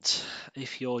point,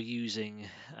 if you're using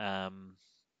an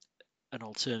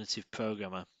alternative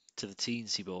programmer to the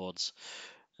Teensy boards,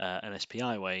 an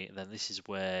SPIWay, then this is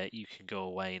where you can go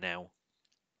away now,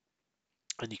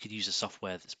 and you can use the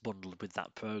software that's bundled with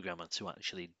that programmer to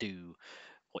actually do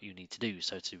what you need to do.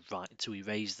 So to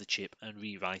erase the chip and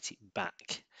rewrite it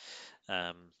back.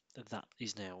 That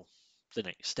is now the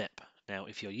next step. Now,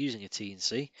 if you're using a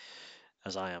Teensy,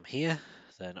 as I am here,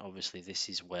 then obviously this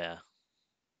is where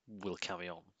we'll carry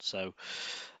on. So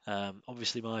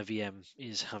obviously my VM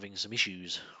is having some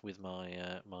issues with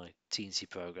my Teensy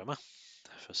programmer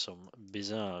for some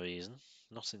bizarre reason.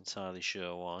 Not entirely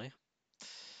sure why.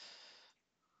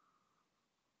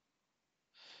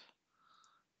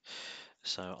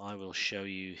 So I will show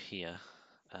you here.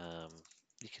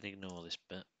 You can ignore this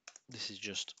bit. This is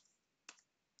just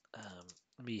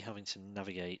me having to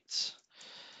navigate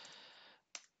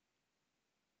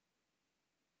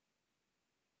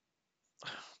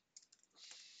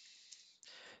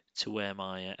to where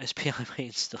my SPIWay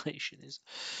installation is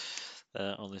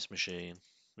on this machine,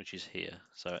 which is here.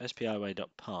 So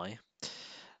SPIWay.py.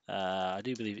 I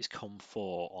do believe it's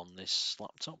COM4 on this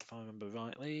laptop, if I remember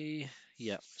rightly.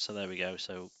 Yeah, so there we go.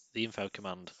 So the info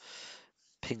command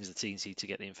pings the Teensy to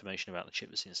get the information about the chip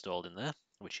that's installed in there,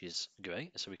 which is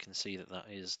great. So we can see that that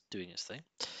is doing its thing.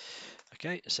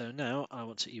 Okay, so now I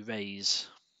want to erase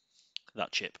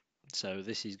that chip. So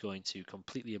this is going to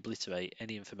completely obliterate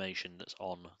any information that's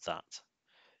on that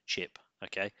chip.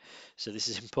 Okay, so this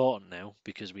is important now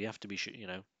because we have to be sure,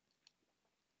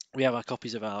 we have our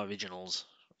copies of our originals.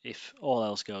 If all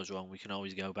else goes wrong, we can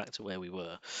always go back to where we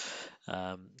were.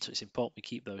 So it's important we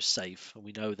keep those safe, and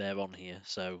we know they're on here,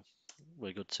 so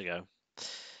we're good to go.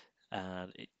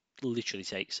 And it literally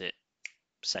takes it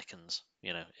seconds,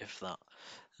 if that.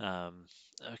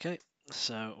 Okay,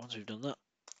 so once we've done that,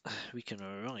 we can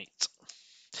write.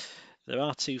 There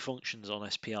are two functions on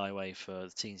SPIWay for the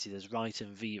Teensy. There's write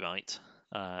and VWrite.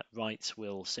 Write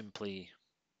will simply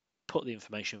put the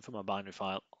information from our binary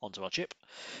file onto our chip.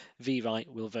 VWrite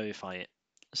will verify it.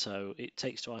 So it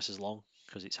takes twice as long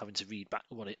because it's having to read back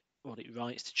what it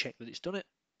writes to check that it's done it,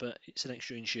 but it's an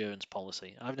extra insurance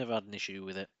policy. I've never had an issue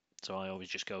with it, so I always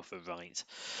just go for write.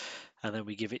 And then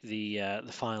we give it the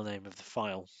file name of the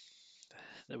file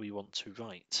that we want to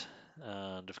write.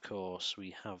 And of course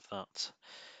we have that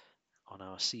on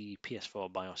our C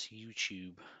PS4 BIOS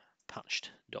YouTube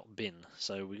patched.bin.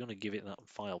 So we're going to give it that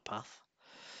file path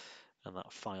and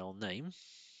that file name.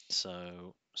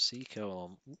 So C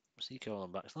colon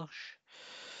backslash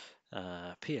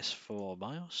PS4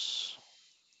 BIOS.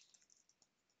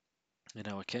 In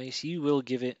our case, you will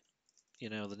give it,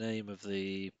 the name of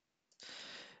the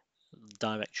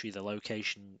directory, the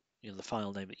location, the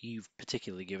file name that you've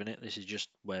particularly given it. This is just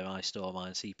where I store my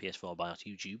PS4 BIOS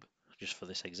YouTube, just for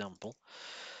this example.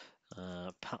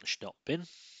 Patch.bin,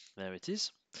 there it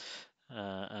is.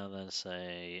 And then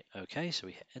say OK, so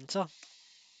we hit enter.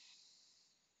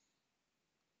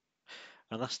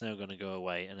 And that's now going to go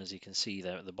away, and as you can see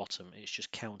there at the bottom, it's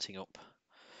just counting up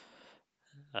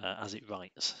as it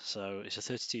writes. So it's a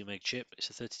 32 meg chip, it's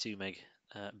a 32 meg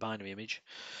binary image.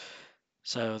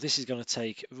 So this is going to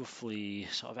take roughly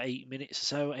sort of 8 minutes or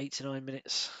so, 8 to 9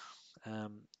 minutes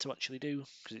to actually do,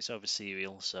 because it's over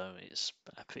serial, so it's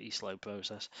a pretty slow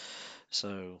process.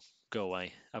 So go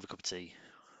away, have a cup of tea,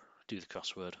 do the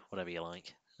crossword, whatever you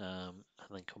like, and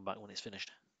then come back when it's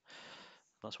finished.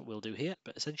 That's what we'll do here,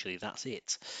 but essentially that's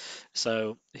it.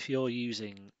 So if you're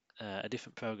using a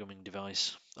different programming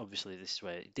device, obviously this is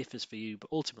where it differs for you, but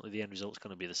ultimately the end result is going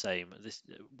to be the same.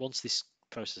 Once this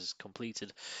process is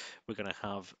completed, we're going to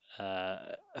have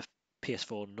a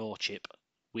PS4 NOR chip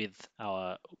with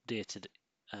our updated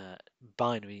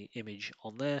binary image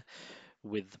on there,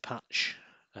 with the patch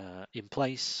in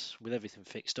place, with everything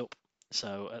fixed up.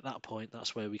 So at that point,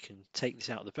 that's where we can take this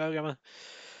out of the programmer,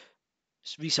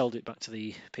 resolder it back to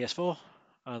the PS4,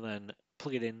 and then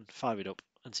plug it in, fire it up,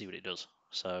 and see what it does.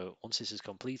 So once this is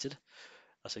completed,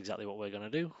 that's exactly what we're going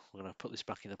to do. We're going to put this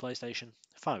back in the PlayStation,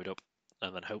 fire it up,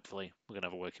 and then hopefully we're going to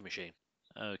have a working machine.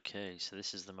 Okay, so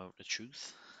this is the moment of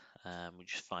truth. We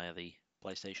just fire the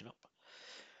PlayStation up.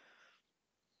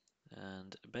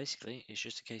 And basically, it's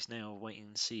just a case now of waiting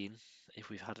and seeing if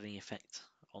we've had any effect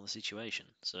on the situation.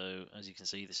 So as you can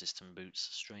see, the system boots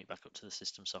straight back up to the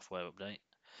system software update.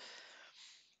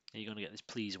 You're going to get this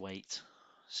please wait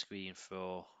screen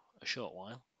for a short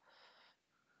while,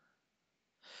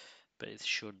 but it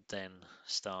should then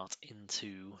start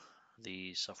into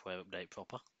the software update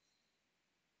proper.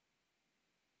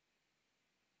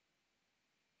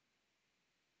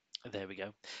 There we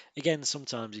go. Again,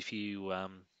 sometimes if you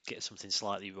get something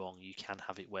slightly wrong, you can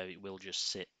have it where it will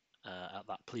just sit at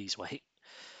that please wait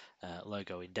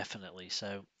logo indefinitely.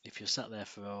 So if you're sat there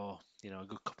for a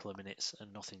good couple of minutes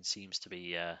and nothing seems to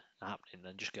be happening,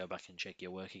 then just go back and check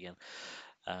your work again.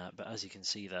 But as you can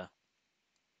see there,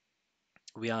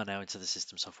 we are now into the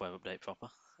system software update proper.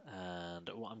 And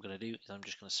what I'm going to do is I'm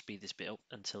just going to speed this bit up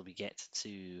until we get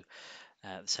to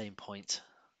the same point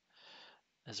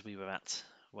as we were at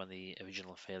when the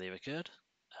original failure occurred,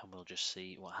 and we'll just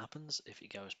see what happens if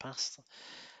it goes past.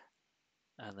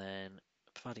 And then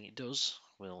providing it does,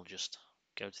 we'll just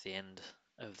go to the end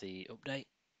of the update,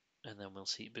 and then we'll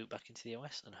see it boot back into the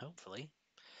OS, and hopefully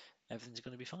everything's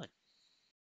going to be fine.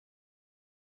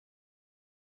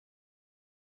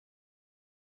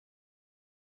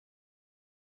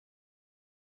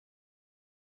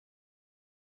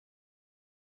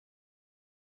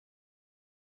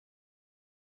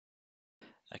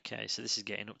 Okay, so this is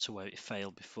getting up to where it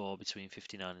failed before, between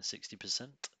 59 and 60%.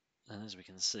 And as we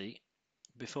can see,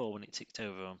 before when it ticked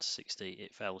over onto 60,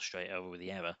 it fell straight over with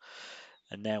the error.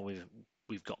 And now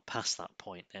we've got past that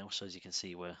point now. So as you can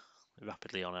see, we're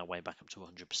rapidly on our way back up to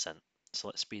 100%. So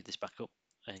let's speed this back up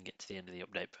and get to the end of the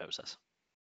update process.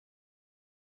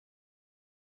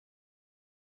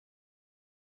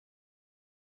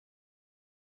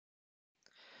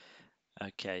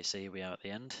 Okay, so here we are at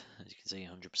the end. As you can see,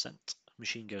 100%.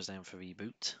 Machine goes down for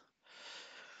reboot.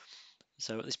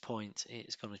 So at this point,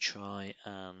 it's going to try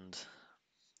and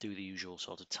do the usual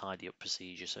sort of tidy up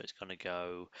procedure. So it's going to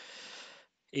go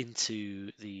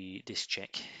into the disk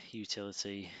check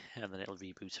utility, and then it'll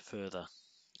reboot further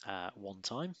one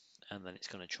time, and then it's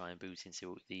going to try and boot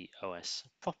into the OS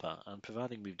proper. And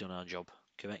providing we've done our job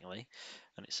correctly,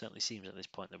 and it certainly seems at this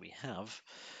point that we have,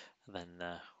 then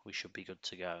we should be good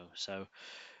to go. So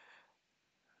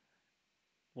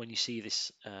when you see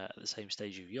this at the same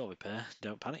stage of your repair,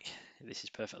 don't panic. This is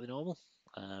perfectly normal.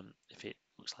 If it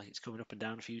looks like it's coming up and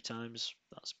down a few times,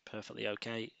 that's perfectly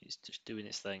okay. It's just doing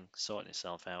its thing, sorting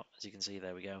itself out. As you can see,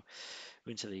 there we go.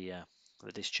 We're into the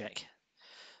disk check,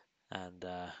 and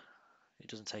it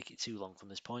doesn't take it too long from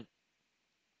this point.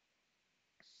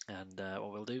 And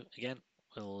what we'll do again,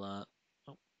 we'll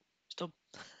oh, it's done.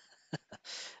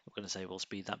 I'm going to say we'll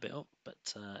speed that bit up, but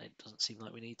it doesn't seem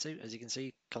like we need to. As you can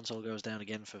see, console goes down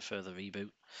again for further reboot.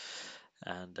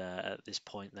 And at this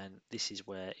point then, this is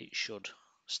where it should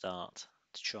start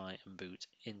to try and boot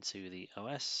into the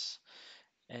OS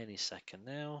any second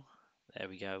now. There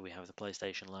we go, we have the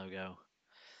PlayStation logo.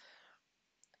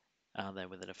 And then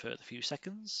within a further few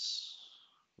seconds,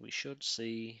 we should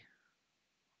see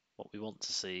what we want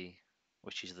to see,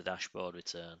 which is the dashboard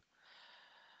return.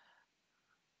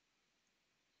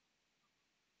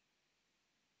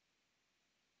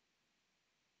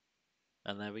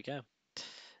 And there we go.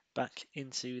 Back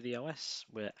into the OS.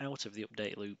 We're out of the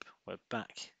update loop. We're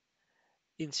back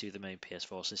into the main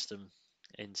PS4 system,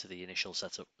 into the initial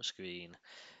setup screen.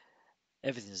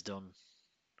 Everything's done.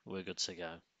 We're good to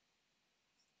go.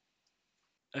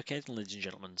 Okay, then, ladies and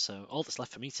gentlemen, so all that's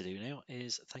left for me to do now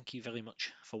is thank you very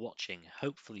much for watching.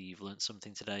 Hopefully you've learnt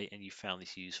something today and you found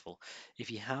this useful.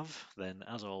 If you have, then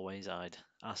as always, I'd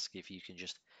ask if you can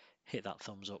just hit that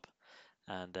thumbs up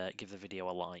and give the video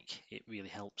a like. It really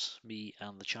helps me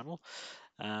and the channel.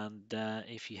 And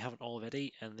if you haven't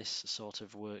already, and this sort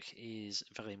of work is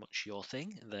very much your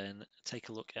thing, then take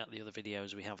a look at the other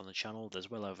videos we have on the channel.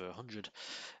 There's well over 100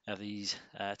 of these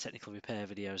technical repair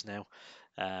videos now,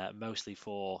 mostly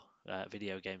for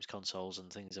video games, consoles,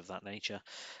 and things of that nature.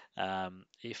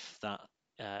 If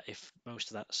most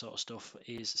of that sort of stuff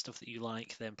is stuff that you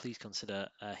like, then please consider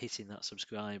hitting that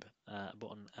subscribe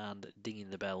button and dinging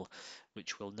the bell,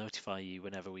 which will notify you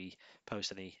whenever we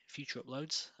post any future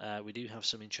uploads. We do have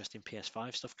some interesting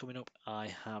PS5 stuff coming up. I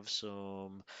have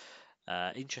some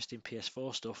interesting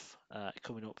PS4 stuff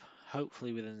coming up,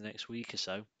 hopefully within the next week or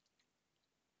so,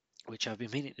 which I've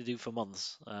been meaning to do for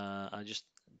months. I just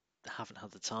haven't had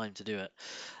the time to do it,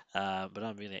 but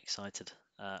I'm really excited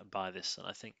by this, and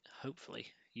I think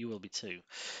hopefully you will be too.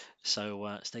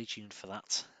 So stay tuned for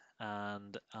that,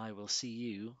 and I will see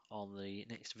you on the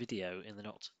next video in the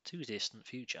not too distant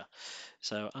future.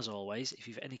 So as always, if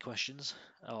you've any questions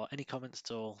or any comments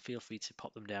at all, feel free to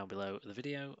pop them down below the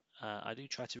video. I do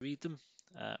try to read them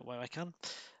where I can.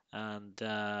 And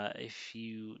if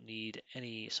you need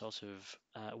any sort of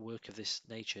work of this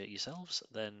nature yourselves,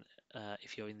 then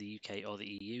if you're in the UK or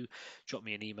the EU, drop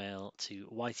me an email to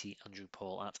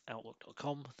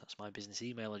YTAndrewPaul@outlook.com. That's my business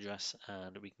email address,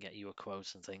 and we can get you a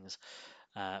quote and things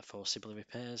for similar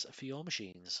repairs for your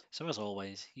machines. So as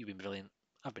always, you've been brilliant.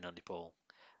 I've been Andy Paul.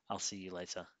 I'll see you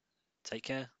later. Take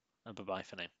care, and bye-bye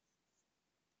for now.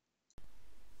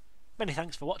 Many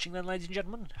thanks for watching then, ladies and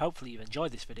gentlemen. Hopefully you've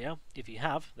enjoyed this video. If you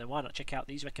have, then why not check out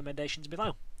these recommendations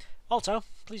below. Also,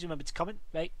 please remember to comment,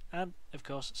 rate, and of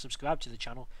course subscribe to the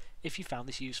channel if you found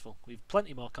this useful. We've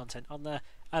plenty more content on there,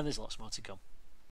 and there's lots more to come.